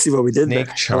see what we did there.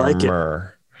 Snake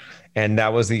Charmer. And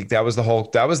that was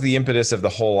the impetus of the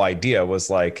whole idea, was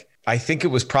like, I think it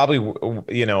was probably,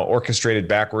 orchestrated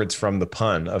backwards from the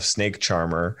pun of Snake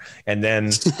Charmer. And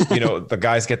then, the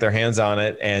guys get their hands on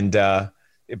it, and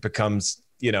it becomes,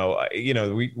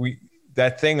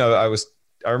 that thing I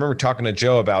remember talking to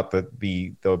Joe about the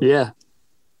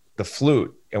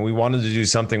flute, and we wanted to do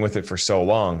something with it for so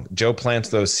long. Joe plants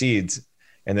those seeds,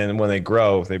 and then when they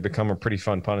grow, they become a pretty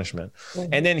fun punishment.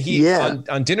 And then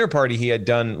on Dinner Party, he had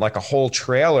done like a whole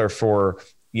trailer for,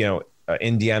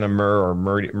 Indiana Murr or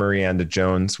Murrianda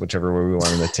Jones, whichever way we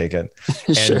wanted to take it.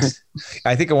 And Sure.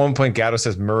 I think at one point Gatto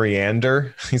says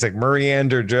Murriander. He's like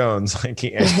Murriander Jones. Like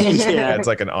he adds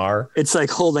like an R. It's like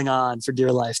holding on for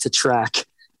dear life to track.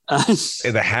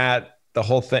 The hat, the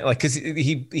whole thing, like, cause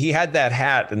he had that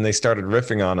hat and they started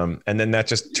riffing on him. And then that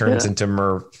just turns into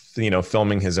Murr,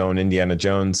 filming his own Indiana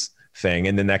Jones thing.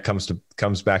 And then that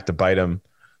comes back to bite him.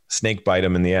 Snake bite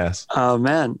him in the ass. Oh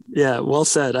man. Yeah. Well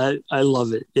said. I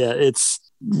love it. Yeah. It's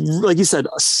like you said,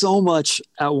 so much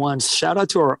at once. Shout out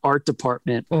to our art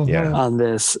department on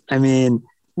this. I mean,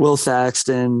 Will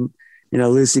Thaxton,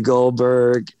 Lucy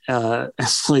Goldberg,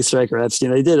 Emily Stryker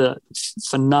Epstein, they did a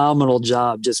phenomenal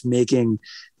job just making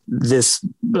this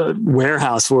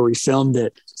warehouse where we filmed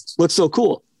it look so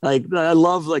cool. Like I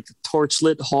love like the torch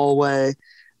lit hallway.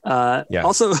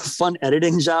 Also a fun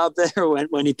editing job there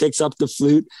when he picks up the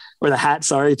flute or the hat.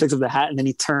 He picks up the hat and then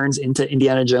he turns into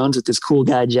Indiana Jones with this cool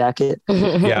guy jacket.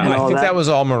 Yeah, I think that was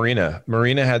all Marina.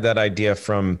 Marina had that idea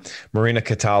from Marina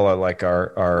Catala, like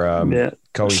our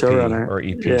co-EP showrunner or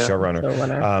EP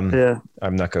showrunner.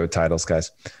 I'm not good with titles,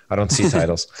 guys. I don't see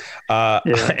titles.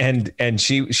 And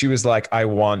she was like, I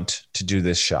want to do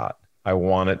this shot. I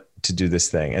want it to do this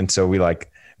thing. And so we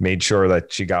made sure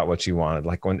that she got what she wanted.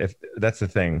 Like if that's the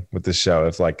thing with this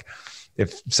show,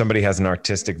 if somebody has an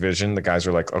artistic vision, the guys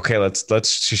are like, okay, let's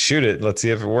shoot it. Let's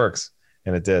see if it works.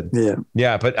 And it did.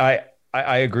 Yeah. But I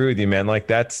agree with you, man. Like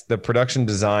that's the production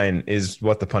design is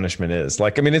what the punishment is.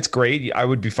 Like, I mean, it's great. I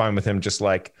would be fine with him just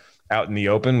like out in the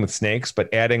open with snakes,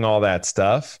 but adding all that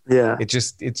stuff. Yeah. It's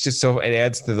just so it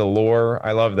adds to the lore.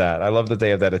 I love that. I love that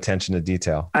they have that attention to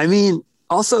detail. I mean,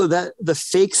 also that the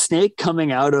fake snake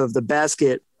coming out of the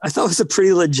basket, I thought it was a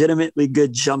pretty legitimately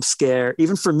good jump scare,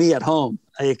 even for me at home.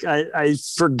 I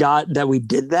forgot that we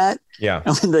did that. Yeah.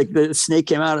 And when the snake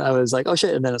came out, I was like, oh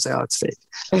shit. And then it's like, oh, it's fake.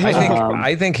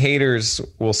 I think haters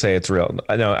will say it's real.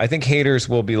 I think haters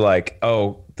will be like,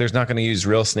 oh, there's not going to use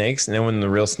real snakes. And then when the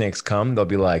real snakes come, they'll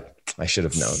be like, I should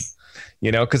have known.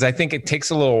 Because I think it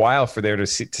takes a little while for there to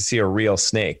see a real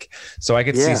snake. So I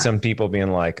could see some people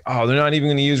being like, oh, they're not even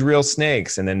going to use real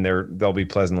snakes. And then they'll be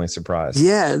pleasantly surprised.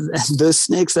 Yeah. Those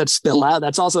snakes that spill out,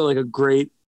 that's also like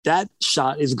that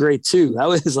shot is great too. That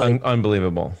was like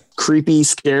unbelievable, creepy,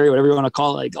 scary, whatever you want to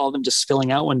call it. Like all of them just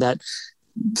spilling out when that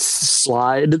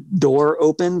slide door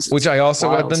opens. Which I also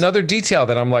had another detail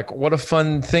that I'm like, what a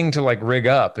fun thing to like rig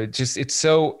up. It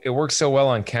works so well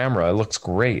on camera. It looks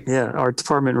great. Yeah. Our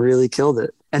department really killed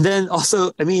it. And then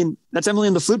also, I mean, that's Emily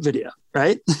in the flute video,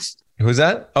 right? Who's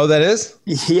that? Oh, that is?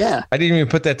 Yeah. I didn't even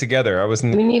put that together. I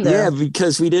wasn't. Me neither. Yeah,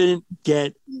 because we didn't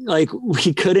get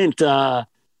we couldn't, I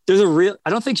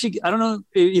don't know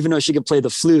even though she could play the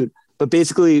flute, but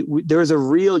basically there was a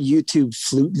real YouTube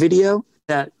flute video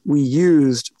that we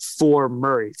used for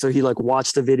Murray. So he like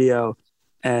watched the video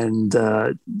and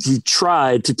he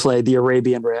tried to play the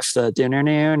Arabian riff, and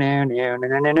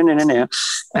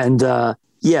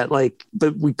yeah, like,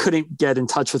 but we couldn't get in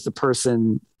touch with the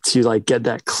person to like get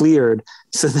that cleared.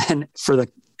 So then for the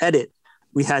edit,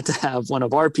 we had to have one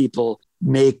of our people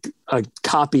make a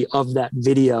copy of that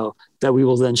video that we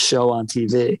will then show on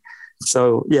TV.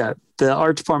 So yeah, the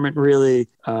art department really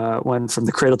went from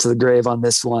the cradle to the grave on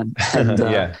this one, and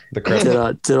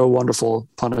did a wonderful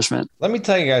punishment. Let me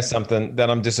tell you guys something that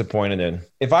I'm disappointed in.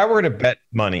 If I were to bet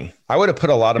money, I would have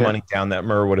put a lot of money down that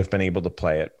Murr would have been able to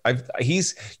play it.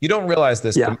 You don't realize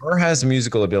this, but Murr has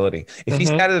musical ability. If he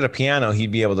sat at a piano,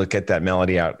 he'd be able to get that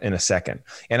melody out in a second.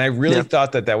 And I really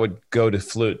thought that would go to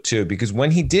flute too, because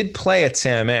when he did play at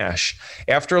Sam Ash,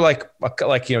 after like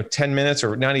 10 minutes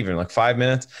or not even like 5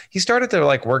 minutes, he started to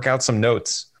like work out some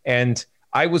notes. And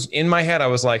I was in my head, I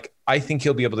was like, I think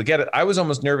he'll be able to get it. I was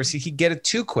almost nervous he'd get it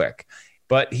too quick,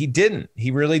 but he didn't.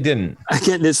 He really didn't.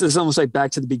 Again, this is almost like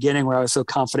back to the beginning where I was so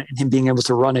confident in him being able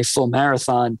to run a full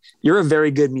marathon. You're a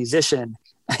very good musician,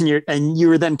 and you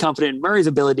were then confident in Murray's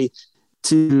ability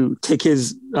to take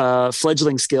his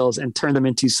fledgling skills and turn them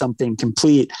into something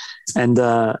complete.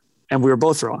 And we were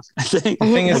both wrong. I think. The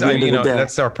thing is,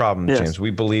 that's our problem, James. We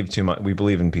believe too much. We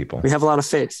believe in people. We have a lot of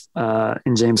faith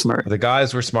in James Murray. The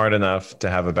guys were smart enough to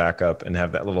have a backup and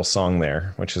have that little song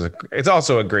there, which is it's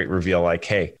also a great reveal. Like,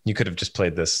 hey, you could have just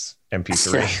played this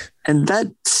MP3. Yeah. And that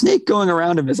snake going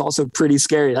around him is also pretty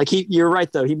scary. Like you're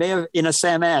right though. He may have in a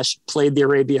Sam Ash played the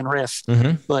Arabian riff,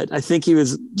 but I think he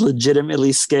was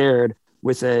legitimately scared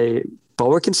with a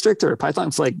boa constrictor or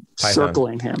python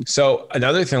circling him. So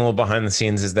another thing a little behind the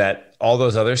scenes is that all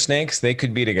those other snakes, they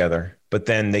could be together, but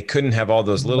then they couldn't have all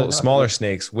those little smaller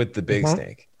snakes with the big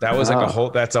snake. That was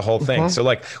like that's a whole thing. So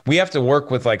like we have to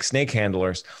work with like snake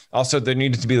handlers. Also, there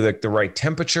needed to be like the right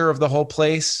temperature of the whole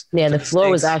place. Yeah, the floor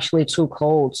was actually too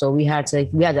cold. So we had to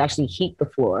actually heat the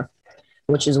floor,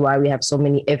 which is why we have so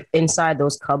many. If inside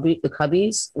those the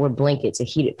cubbies were blankets,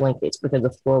 heated blankets, because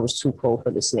the floor was too cold for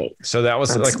the snake. So that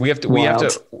was we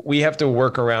have to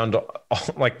work around.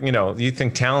 Like, you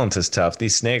think talent is tough.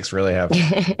 These snakes really have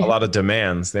a lot of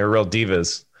demands. They're real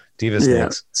divas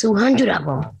snakes. 200 of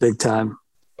them, big time.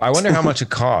 I wonder how much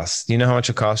it costs. Do you know how much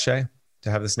it costs, Shay,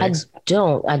 to have the snakes? I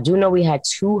don't. I do know we had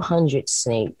 200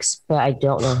 snakes, but I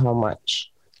don't know how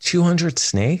much. 200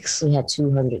 snakes? We had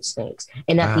 200 snakes.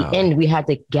 And at the end, we had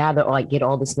to gather or get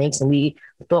all the snakes, and we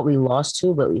thought we lost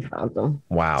 2, but we found them.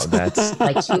 Wow. That's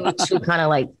like two kind of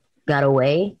like got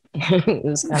away. It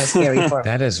was kind of scary for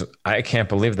us. I can't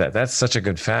believe that. That's such a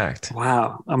good fact.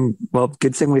 Wow. Well,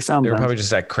 good thing we found them. They were probably just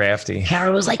that crafty.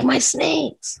 Kara was like, my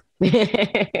snakes.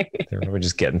 They were probably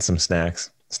just getting some snake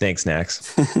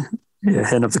snacks. Yeah,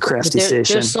 heading up the crafty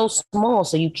station. They're so small,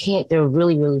 so you can't. They're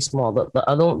really, really small.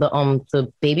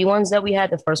 The baby ones that we had,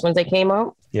 the first ones that came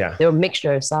out, they're a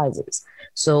mixture of sizes.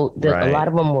 So a lot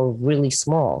of them were really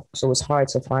small, so it was hard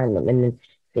to find them, and then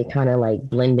they kind of like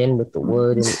blend in with the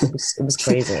wood, and it was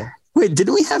crazy. Wait,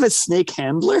 didn't we have a snake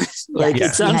handler?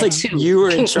 It sounds like 2. You were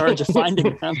in charge of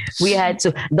finding them. We had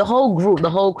to. The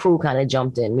whole crew kind of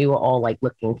jumped in. We were all like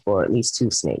looking for at least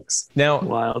 2 snakes. Now,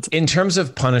 wild. In terms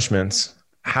of punishments,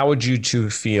 how would you 2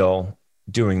 feel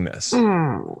doing this?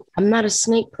 I'm not a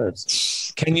snake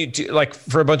person. Can you do, like,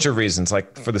 for a bunch of reasons,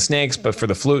 like for the snakes, but for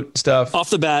the flute stuff? Off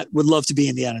the bat, would love to be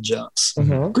Indiana Jones.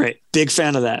 Great. Big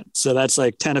fan of that. So that's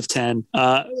like 10 of 10.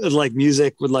 Like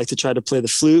music, would like to try to play the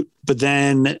flute, but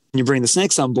then when you bring the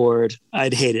snakes on board,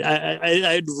 I'd hate it.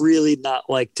 I'd really not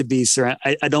like to be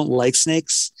surrounded. I don't like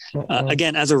snakes.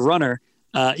 Again, as a runner,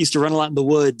 used to run a lot in the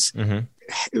woods.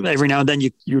 Every now and then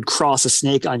you would cross a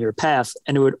snake on your path,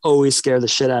 and it would always scare the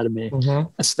shit out of me,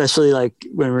 especially like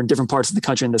when we're in different parts of the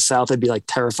country. In the South, I'd be like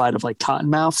terrified of like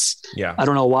cottonmouths. Yeah. I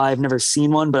don't know why. I've never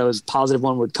seen one, but I was positive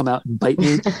one would come out and bite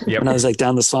me when I was like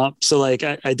down the swamp. So like,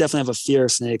 I definitely have a fear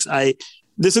of snakes.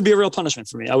 This would be a real punishment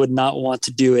for me. I would not want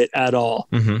to do it at all.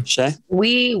 Shay?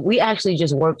 We actually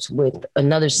just worked with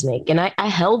another snake, and I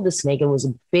held the snake. It was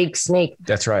a big snake.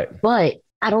 That's right. But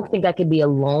I don't think I could be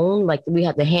alone. Like we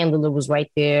had the handler was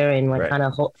right there, and like kind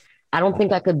of. I don't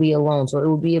think I could be alone, so it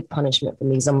would be a punishment for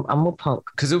me because I'm a punk.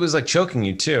 Because it was like choking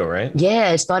you too, right?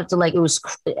 Yeah, it started to like it was.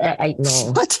 I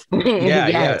know. What?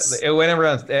 Yeah. It went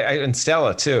around, and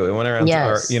Stella too. It went around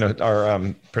our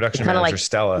production manager, like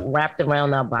Stella, wrapped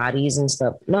around our bodies and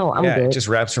stuff. No, I'm good. It just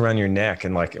wraps around your neck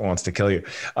and like it wants to kill you.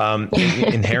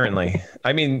 Inherently,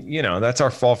 I mean, that's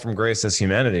our fall from grace as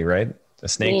humanity, right? A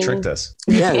snake tricked us.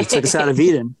 Yeah, it took us out of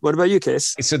Eden. What about you,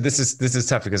 Case? So this is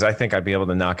tough because I think I'd be able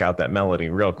to knock out that melody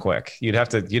real quick. You'd have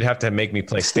to make me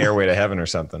play Stairway to Heaven or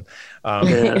something.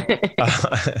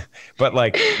 But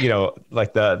like, you know,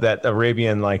 like that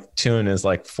Arabian like tune is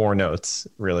like 4 notes,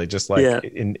 really, just like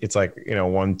it's like, you know,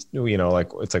 one, you know,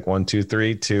 like it's like 1 2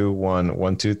 3 2 1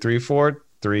 1 2 3 4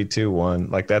 3 2 1.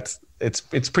 Like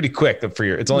it's pretty quick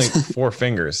it's only 4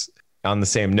 fingers on the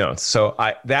same notes. So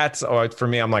for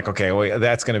me, I'm like, okay, well,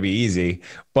 that's going to be easy,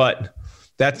 but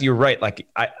you're right. Like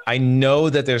I know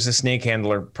that there's a snake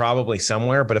handler probably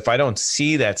somewhere, but if I don't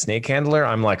see that snake handler,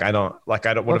 I'm like, what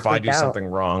if I do something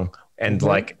wrong and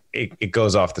like it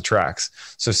goes off the tracks?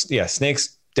 So yeah,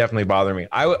 snakes definitely bother me.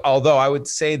 Although I would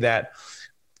say that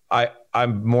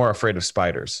I'm more afraid of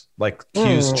spiders. Like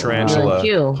Q's tarantula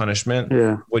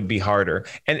punishment would be harder.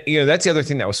 And, you know, that's the other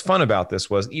thing that was fun about this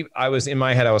was I was in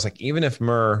my head, I was like, even if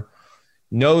Murr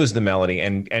knows the melody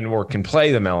and or can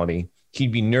play the melody,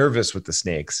 he'd be nervous with the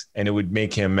snakes and it would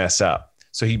make him mess up.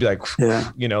 So he'd be like,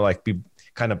 you know, like be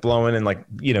kind of blowing and like,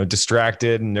 you know,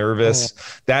 distracted and nervous.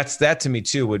 That to me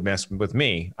too would mess with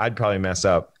me. I'd probably mess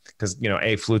up because, you know,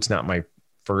 flute's not my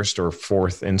first or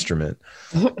fourth instrument.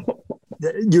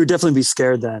 You would definitely be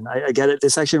scared then. I get it.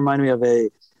 This actually reminded me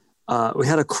of we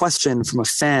had a question from a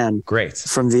fan. Great.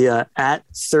 From the at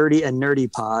 30 and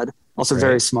Nerdy pod. Also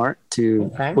very smart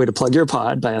way to plug your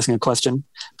pod by asking a question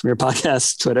from your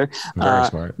podcast Twitter. Very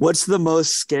smart. What's the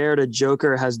most scared a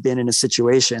Joker has been in a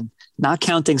situation, not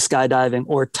counting skydiving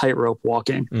or tightrope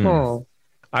walking?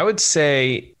 I would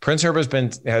say Prince Herb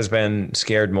has been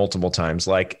scared multiple times,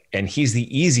 and he's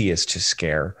the easiest to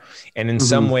scare. And in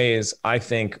some ways, I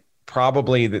think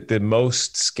probably the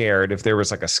most scared if there was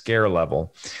like a scare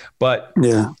level. But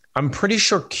I'm pretty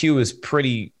sure Q is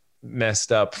pretty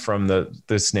messed up from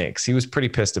the snakes. He was pretty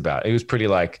pissed about it. He was pretty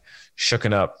like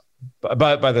shooken up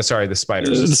by the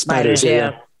spiders. The spiders,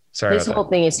 yeah. Sorry. His whole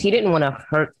thing is he didn't want to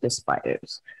hurt the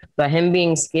spiders. But him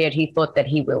being scared, he thought that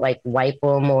he would like wipe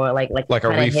them or like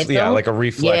a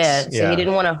reflex. Yeah, so he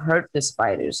didn't want to hurt the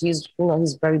spiders. He's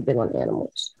very big on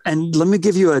animals. And let me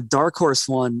give you a dark horse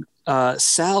one.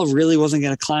 Sal really wasn't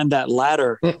going to climb that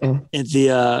ladder in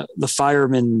the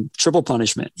fireman triple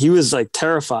punishment. He was like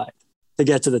terrified to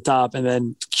get to the top, and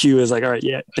then Q was like, "All right,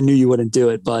 yeah, I knew you wouldn't do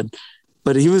it, bud."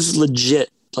 But he was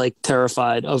legit like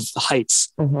terrified of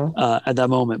heights at that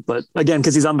moment. But again,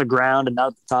 because he's on the ground and not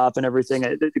at the top and everything,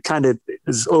 it kind of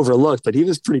is overlooked. But he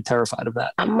was pretty terrified of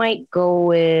that. I might go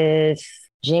with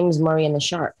James Murray and the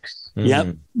Sharks.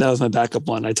 Yep, that was my backup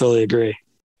one. I totally agree.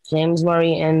 James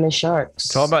Murray and the Sharks.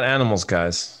 It's all about animals,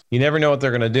 guys. You never know what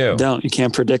they're going to do. You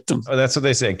can't predict them. Oh, that's what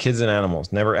they say. Kids and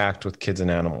animals. Never act with kids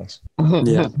and animals.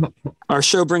 Yeah. Our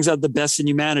show brings out the best in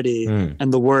humanity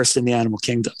and the worst in the animal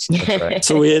kingdom.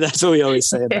 That's right. That's what we always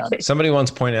say about it. Somebody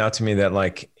once pointed out to me that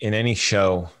like in any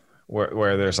show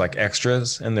where there's like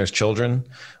extras and there's children,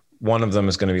 one of them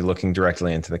is going to be looking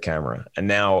directly into the camera. And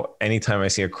now anytime I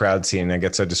see a crowd scene, I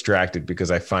get so distracted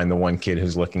because I find the one kid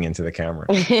who's looking into the camera.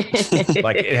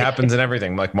 Like it happens in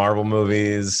everything, like Marvel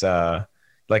movies,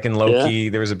 like in Loki,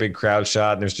 there was a big crowd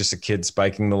shot and there's just a kid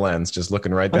spiking the lens, just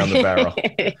looking right down the barrel.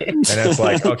 And it's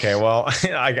like, okay, well,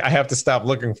 I have to stop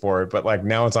looking for it, but like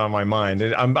now it's on my mind.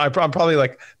 I'm probably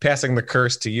like passing the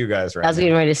curse to you guys right now. I was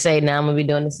getting ready to say, now I'm going to be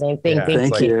doing the same thing. Yeah,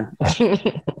 Thank you.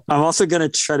 I'm also going to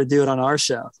try to do it on our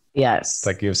show. Yes. It's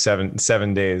like you have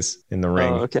seven days in the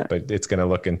ring, but it's going to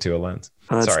look into a lens.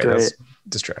 Oh, Sorry, great. that's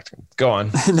distracting. Go on.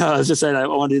 No, I was just saying I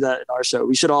want to do that in our show.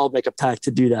 We should all make a pact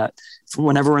to do that.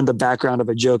 Whenever we're in the background of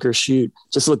a Joker shoot,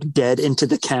 just look dead into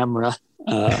the camera.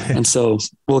 And so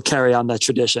we'll carry on that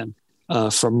tradition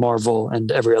from Marvel and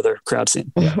every other crowd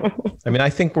scene. Yeah. I mean, I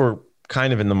think we're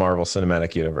kind of in the Marvel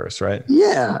Cinematic Universe, right?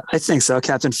 Yeah, I think so.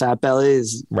 Captain Fatbelly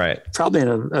is probably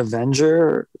an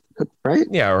Avenger, right?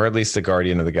 Yeah, or at least a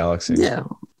Guardian of the Galaxy. Yeah,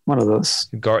 one of those.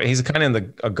 He's kind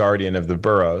of a guardian of the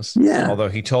boroughs. Yeah. Although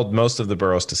he told most of the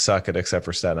boroughs to suck it except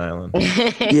for Staten Island.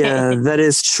 Yeah, that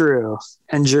is true.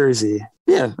 And Jersey.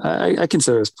 Yeah, I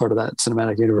consider us part of that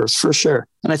cinematic universe for sure.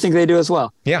 And I think they do as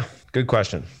well. Yeah, good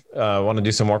question. Want to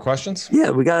do some more questions?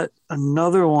 Yeah, we got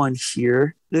another one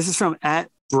here. This is from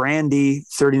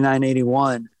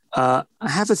 @Brandy3981. I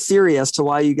have a theory as to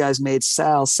why you guys made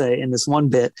Sal say in this one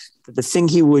bit that the thing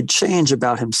he would change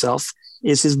about himself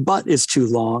is his butt is too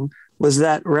long. Was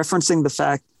that referencing the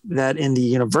fact that in the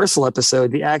Universal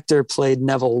episode, the actor played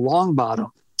Neville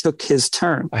Longbottom took his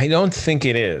turn? I don't think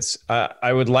it is.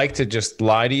 I would like to just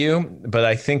lie to you, but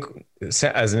I think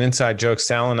as an inside joke,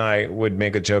 Sal and I would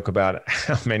make a joke about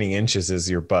how many inches is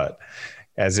your butt,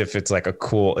 as if it's like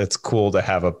it's cool to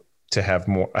have a to have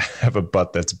a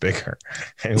butt that's bigger.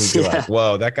 And we'd be like,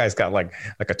 whoa, that guy's got like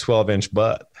a 12-inch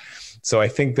butt. So I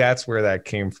think that's where that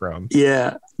came from.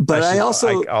 Yeah. But I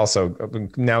also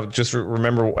now just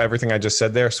remember everything I just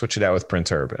said there, switch it out with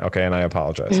Prince Herb. Okay. And I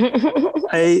apologize.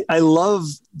 I love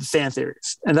fan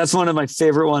theories. And that's one of my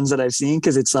favorite ones that I've seen.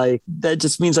 Cause it's like, that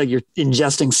just means like you're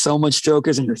ingesting so much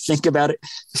Jokers and you're thinking about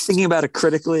it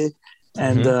critically.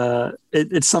 And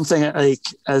it's something like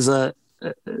as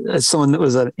someone that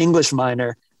was an English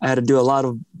minor, I had to do a lot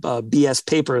of BS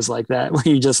papers like that, where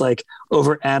you just like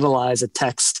overanalyze a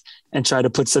text and try to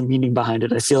put some meaning behind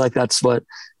it. I feel like that's what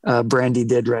Brandy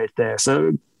did right there.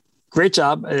 So great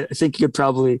job. I think you could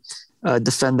probably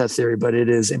defend that theory, but it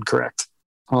is incorrect.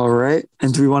 All right.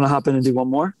 And do we want to hop in and do one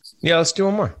more? Yeah, let's do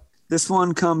one more. This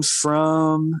one comes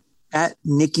from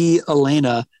 @Nikki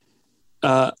Elena.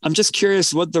 I'm just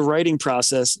curious what the writing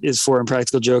process is for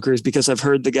Impractical Jokers, because I've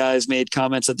heard the guys made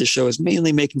comments that the show is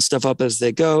mainly making stuff up as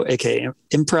they go, aka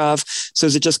improv. So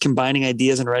is it just combining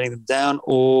ideas and writing them down,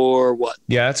 or what?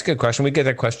 Yeah, that's a good question. We get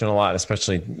that question a lot,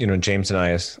 especially, James and I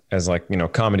as like,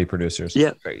 comedy producers.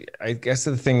 Yeah. I guess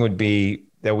the thing would be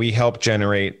that we help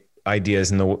generate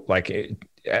ideas in the,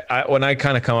 when I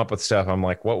kind of come up with stuff, I'm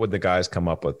like, what would the guys come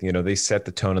up with? They set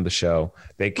the tone of the show.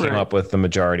 They came up with the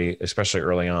majority, especially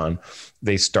early on.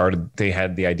 They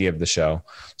had the idea of the show.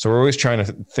 So we're always trying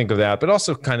to think of that, but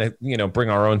also kind of, bring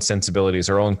our own sensibilities,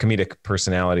 our own comedic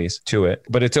personalities to it.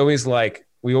 But it's always like,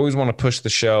 we always want to push the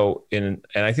show in.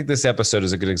 And I think this episode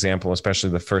is a good example, especially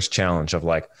the first challenge of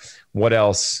like, what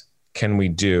else can we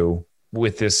do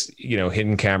with this,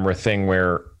 hidden camera thing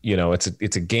where, it's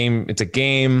a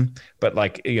game, but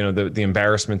like, the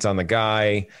embarrassment's on the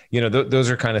guy, those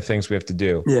are kind of things we have to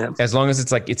do. Yeah. As long as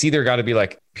it's like, it's either got to be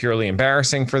like purely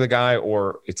embarrassing for the guy,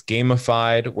 or it's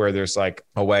gamified where there's like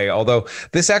a way, although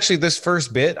this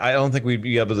first bit, I don't think we'd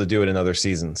be able to do it in other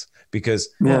seasons, because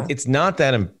it's not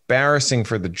that embarrassing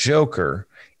for the Joker.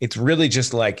 It's really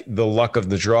just like the luck of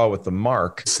the draw with the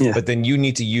mark, but then you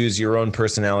need to use your own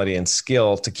personality and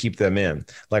skill to keep them in.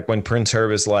 Like when Prince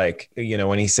Herb is like,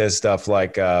 when he says stuff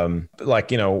like,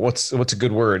 what's a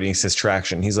good word? And he says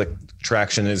traction. He's like,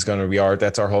 traction is going to be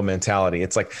that's our whole mentality.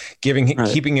 It's like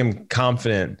keeping him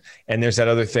confident. And there's that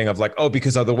other thing of like,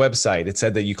 because on the website, it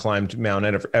said that you climbed Mount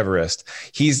Everest.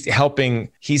 He's helping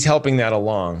that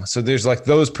along. So there's like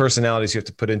those personalities you have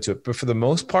to put into it. But for the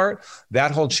most part,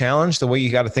 that whole challenge, the way you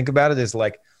got to think about it is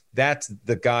like, that's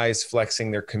the guys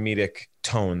flexing their comedic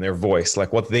tone, their voice.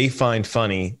 Like what they find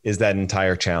funny is that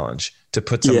entire challenge to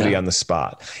put somebody on the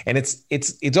spot. And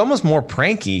it's almost more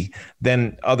pranky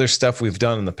than other stuff we've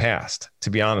done in the past, to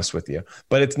be honest with you.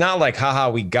 But it's not like, haha,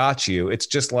 we got you. It's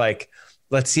just like,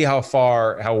 let's see how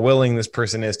willing this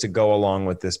person is to go along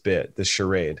with this bit, this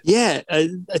charade. Yeah, I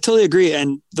totally agree.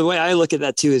 And the way I look at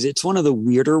that too is it's one of the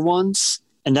weirder ones.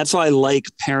 And that's why I like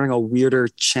pairing a weirder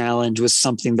challenge with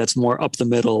something that's more up the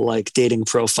middle, like dating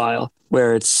profile,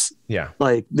 where it's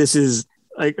like, this is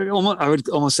like, I would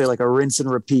almost say like a rinse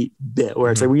and repeat bit,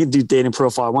 where it's like, we can do dating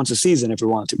profile once a season if we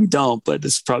want to. We don't, but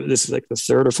this is like the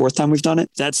third or fourth time we've done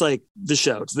it. That's like the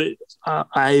show.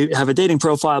 I have a dating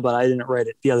profile, but I didn't write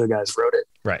it. The other guys wrote it.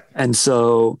 Right. And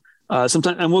so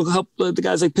sometimes, and we'll help the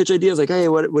guys like pitch ideas like, hey,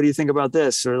 what do you think about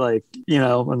this? Or like,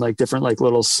 and like different like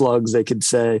little slugs they could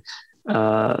say,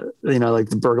 like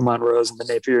the bergamot rose and the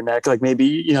nape of your neck. Like maybe,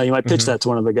 you might pitch that to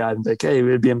one of the guys and be like, hey,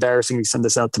 it'd be embarrassing to send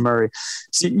this out to Murray.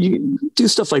 So you do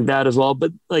stuff like that as well.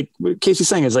 But like what Casey's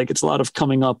saying is like, it's a lot of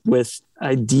coming up with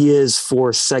ideas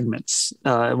for segments,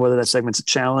 whether that segment's a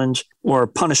challenge or a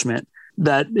punishment.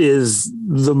 That is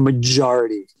the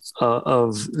majority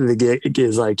of the gig,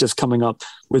 is like just coming up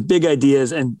with big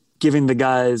ideas and giving the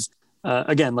guys,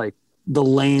 again, like the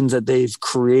lanes that they've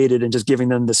created and just giving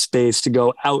them the space to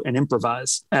go out and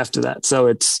improvise after that. So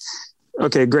it's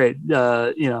okay, great.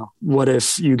 What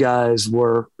if you guys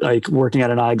were like working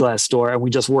at an eyeglass store and we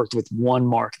just worked with one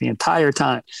mark the entire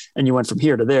time and you went from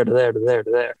here to there, to there, to there,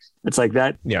 to there. It's like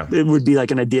that. Yeah. It would be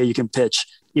like an idea you can pitch,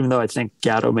 even though I think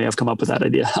Gatto may have come up with that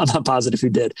idea. I'm not positive who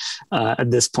did at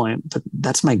this point, but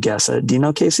that's my guess. Do you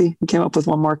know, Casey, who came up with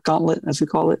one mark gauntlet, as we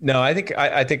call it? No, I think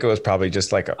it was probably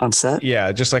just like on set.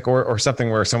 Yeah. Just like, or something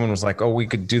where someone was like, oh, we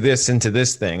could do this into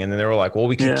this thing. And then they were like, well,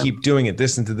 we can keep doing it,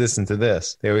 this into this, into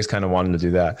this. They always kind of wanted to do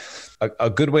that.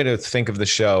 A good way to think of the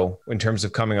show in terms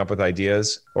of coming up with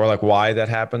ideas or like why that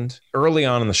happened early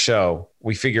on in the show,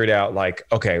 we figured out like,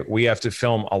 okay, we have to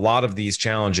film a lot of these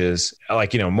challenges,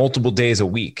 like, multiple days a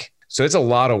week. So it's a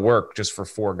lot of work just for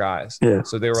 4 guys. Yeah.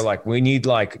 So they were like, we need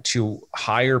like to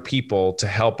hire people to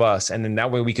help us. And then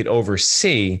that way we could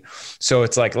oversee. So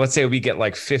it's like, let's say we get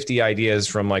like 50 ideas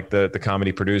from like the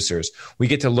comedy producers. We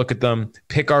get to look at them,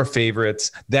 pick our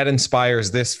favorites. That inspires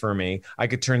this for me. I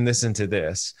could turn this into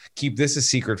this, keep this a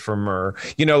secret from Murr.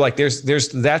 You know, like there's,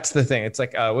 that's the thing. It's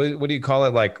like, what do you call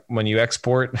it? Like when you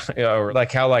export, or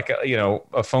like how, like, you know,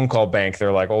 a phone call bank,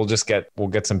 they're like, we'll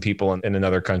get some people in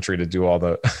another country to do all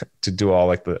the,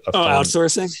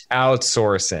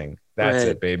 outsourcing. That's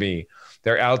it, baby.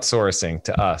 They're outsourcing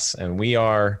to us, and we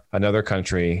are another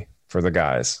country for the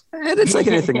guys. And it's like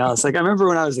anything else. Like I remember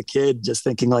when I was a kid, just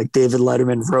thinking like David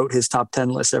Letterman wrote his top 10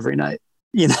 list every night.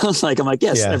 You know, like I'm like,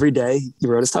 yes, every day he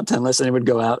wrote his top 10 list and he would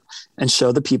go out and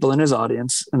show the people in his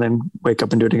audience and then wake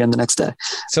up and do it again the next day.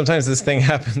 Sometimes this thing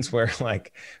happens where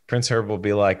like Prince Herb will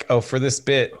be like, oh, for this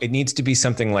bit, it needs to be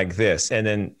something like this. And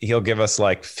then he'll give us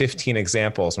like 15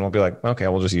 examples and we'll be like, okay,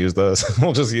 we'll just use those.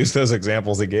 We'll just use those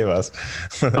examples he gave us.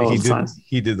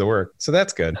 He did the work. So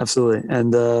that's good. Absolutely.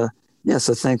 And, yeah.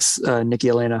 So thanks, Nikki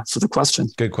Elena, for the question.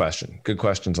 Good question. Good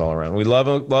questions all around. We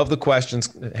love the questions.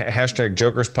 Hashtag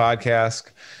Jokers Podcast.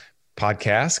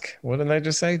 What did I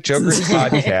just say? Jokers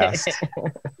Podcast.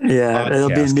 Yeah. It'll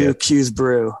be a new Q's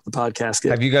Brew, the podcast.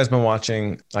 Have you guys been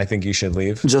watching I Think You Should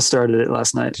Leave? Just started it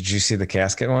last night. Did you see the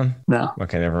casket one? No.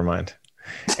 Okay. Never mind.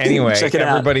 Anyway,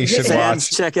 everybody should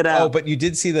watch. Check it out. Oh, but you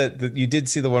did see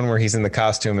the one where he's in the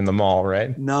costume in the mall,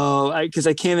 right? No, because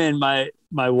I came in,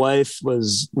 my wife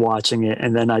was watching it,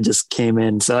 and then I just came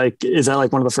in. So is that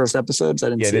like one of the first episodes? I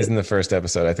didn't. Yeah, see it is in the first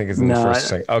episode. I think it's in the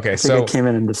first. Okay, so I came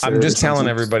in the third. I'm just telling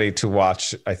everybody to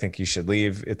watch I Think You Should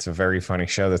Leave. It's a very funny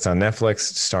show that's on Netflix,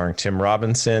 starring Tim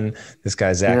Robinson. This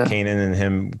guy Zach Kanan and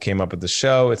him came up with the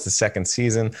show. It's the second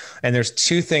season, and there's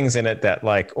 2 things in it that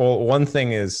like. Well, one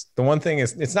thing is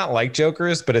it's not like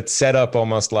Jokers, but it's set up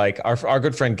almost like our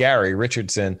good friend Gary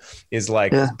Richardson is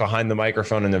like behind the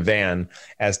microphone in the van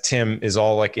as Tim is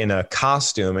all like in a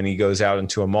costume and he goes out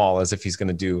into a mall as if he's going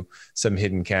to do some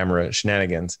hidden camera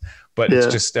shenanigans, but it's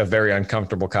just a very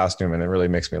uncomfortable costume and it really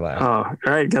makes me laugh. Oh,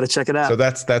 all right. Got to check it out. So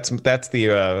that's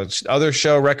the other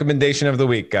show recommendation of the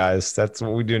week, guys. That's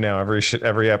what we do now.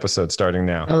 Every episode starting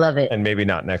now. I love it. And maybe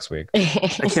not next week. I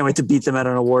can't wait to beat them at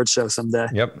an award show someday.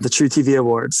 Yep. The True TV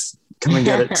Awards. Come and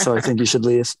get it. So I think you should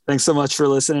leave. Thanks so much for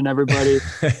listening, everybody.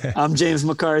 I'm James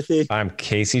McCarthy. I'm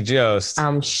Casey Jost.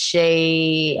 I'm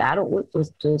Shay.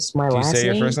 What's my last name? Do you say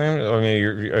your first name? I mean,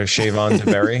 you're Shavon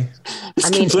DeBerry. I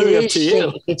mean, it is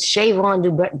Shay. It's Shavon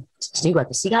DeBerry.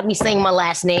 You got me saying my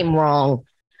last name wrong.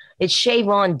 It's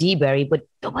Shavon DeBerry, but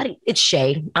nobody. It's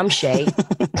Shay. I'm Shay. All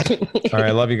right,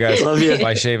 I love you guys. Love you.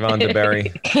 Bye, Shavon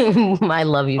DeBerry. I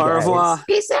love you guys. Au revoir.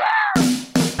 Peace out.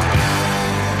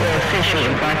 The Official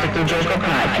Impractical Joker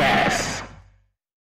Podcast.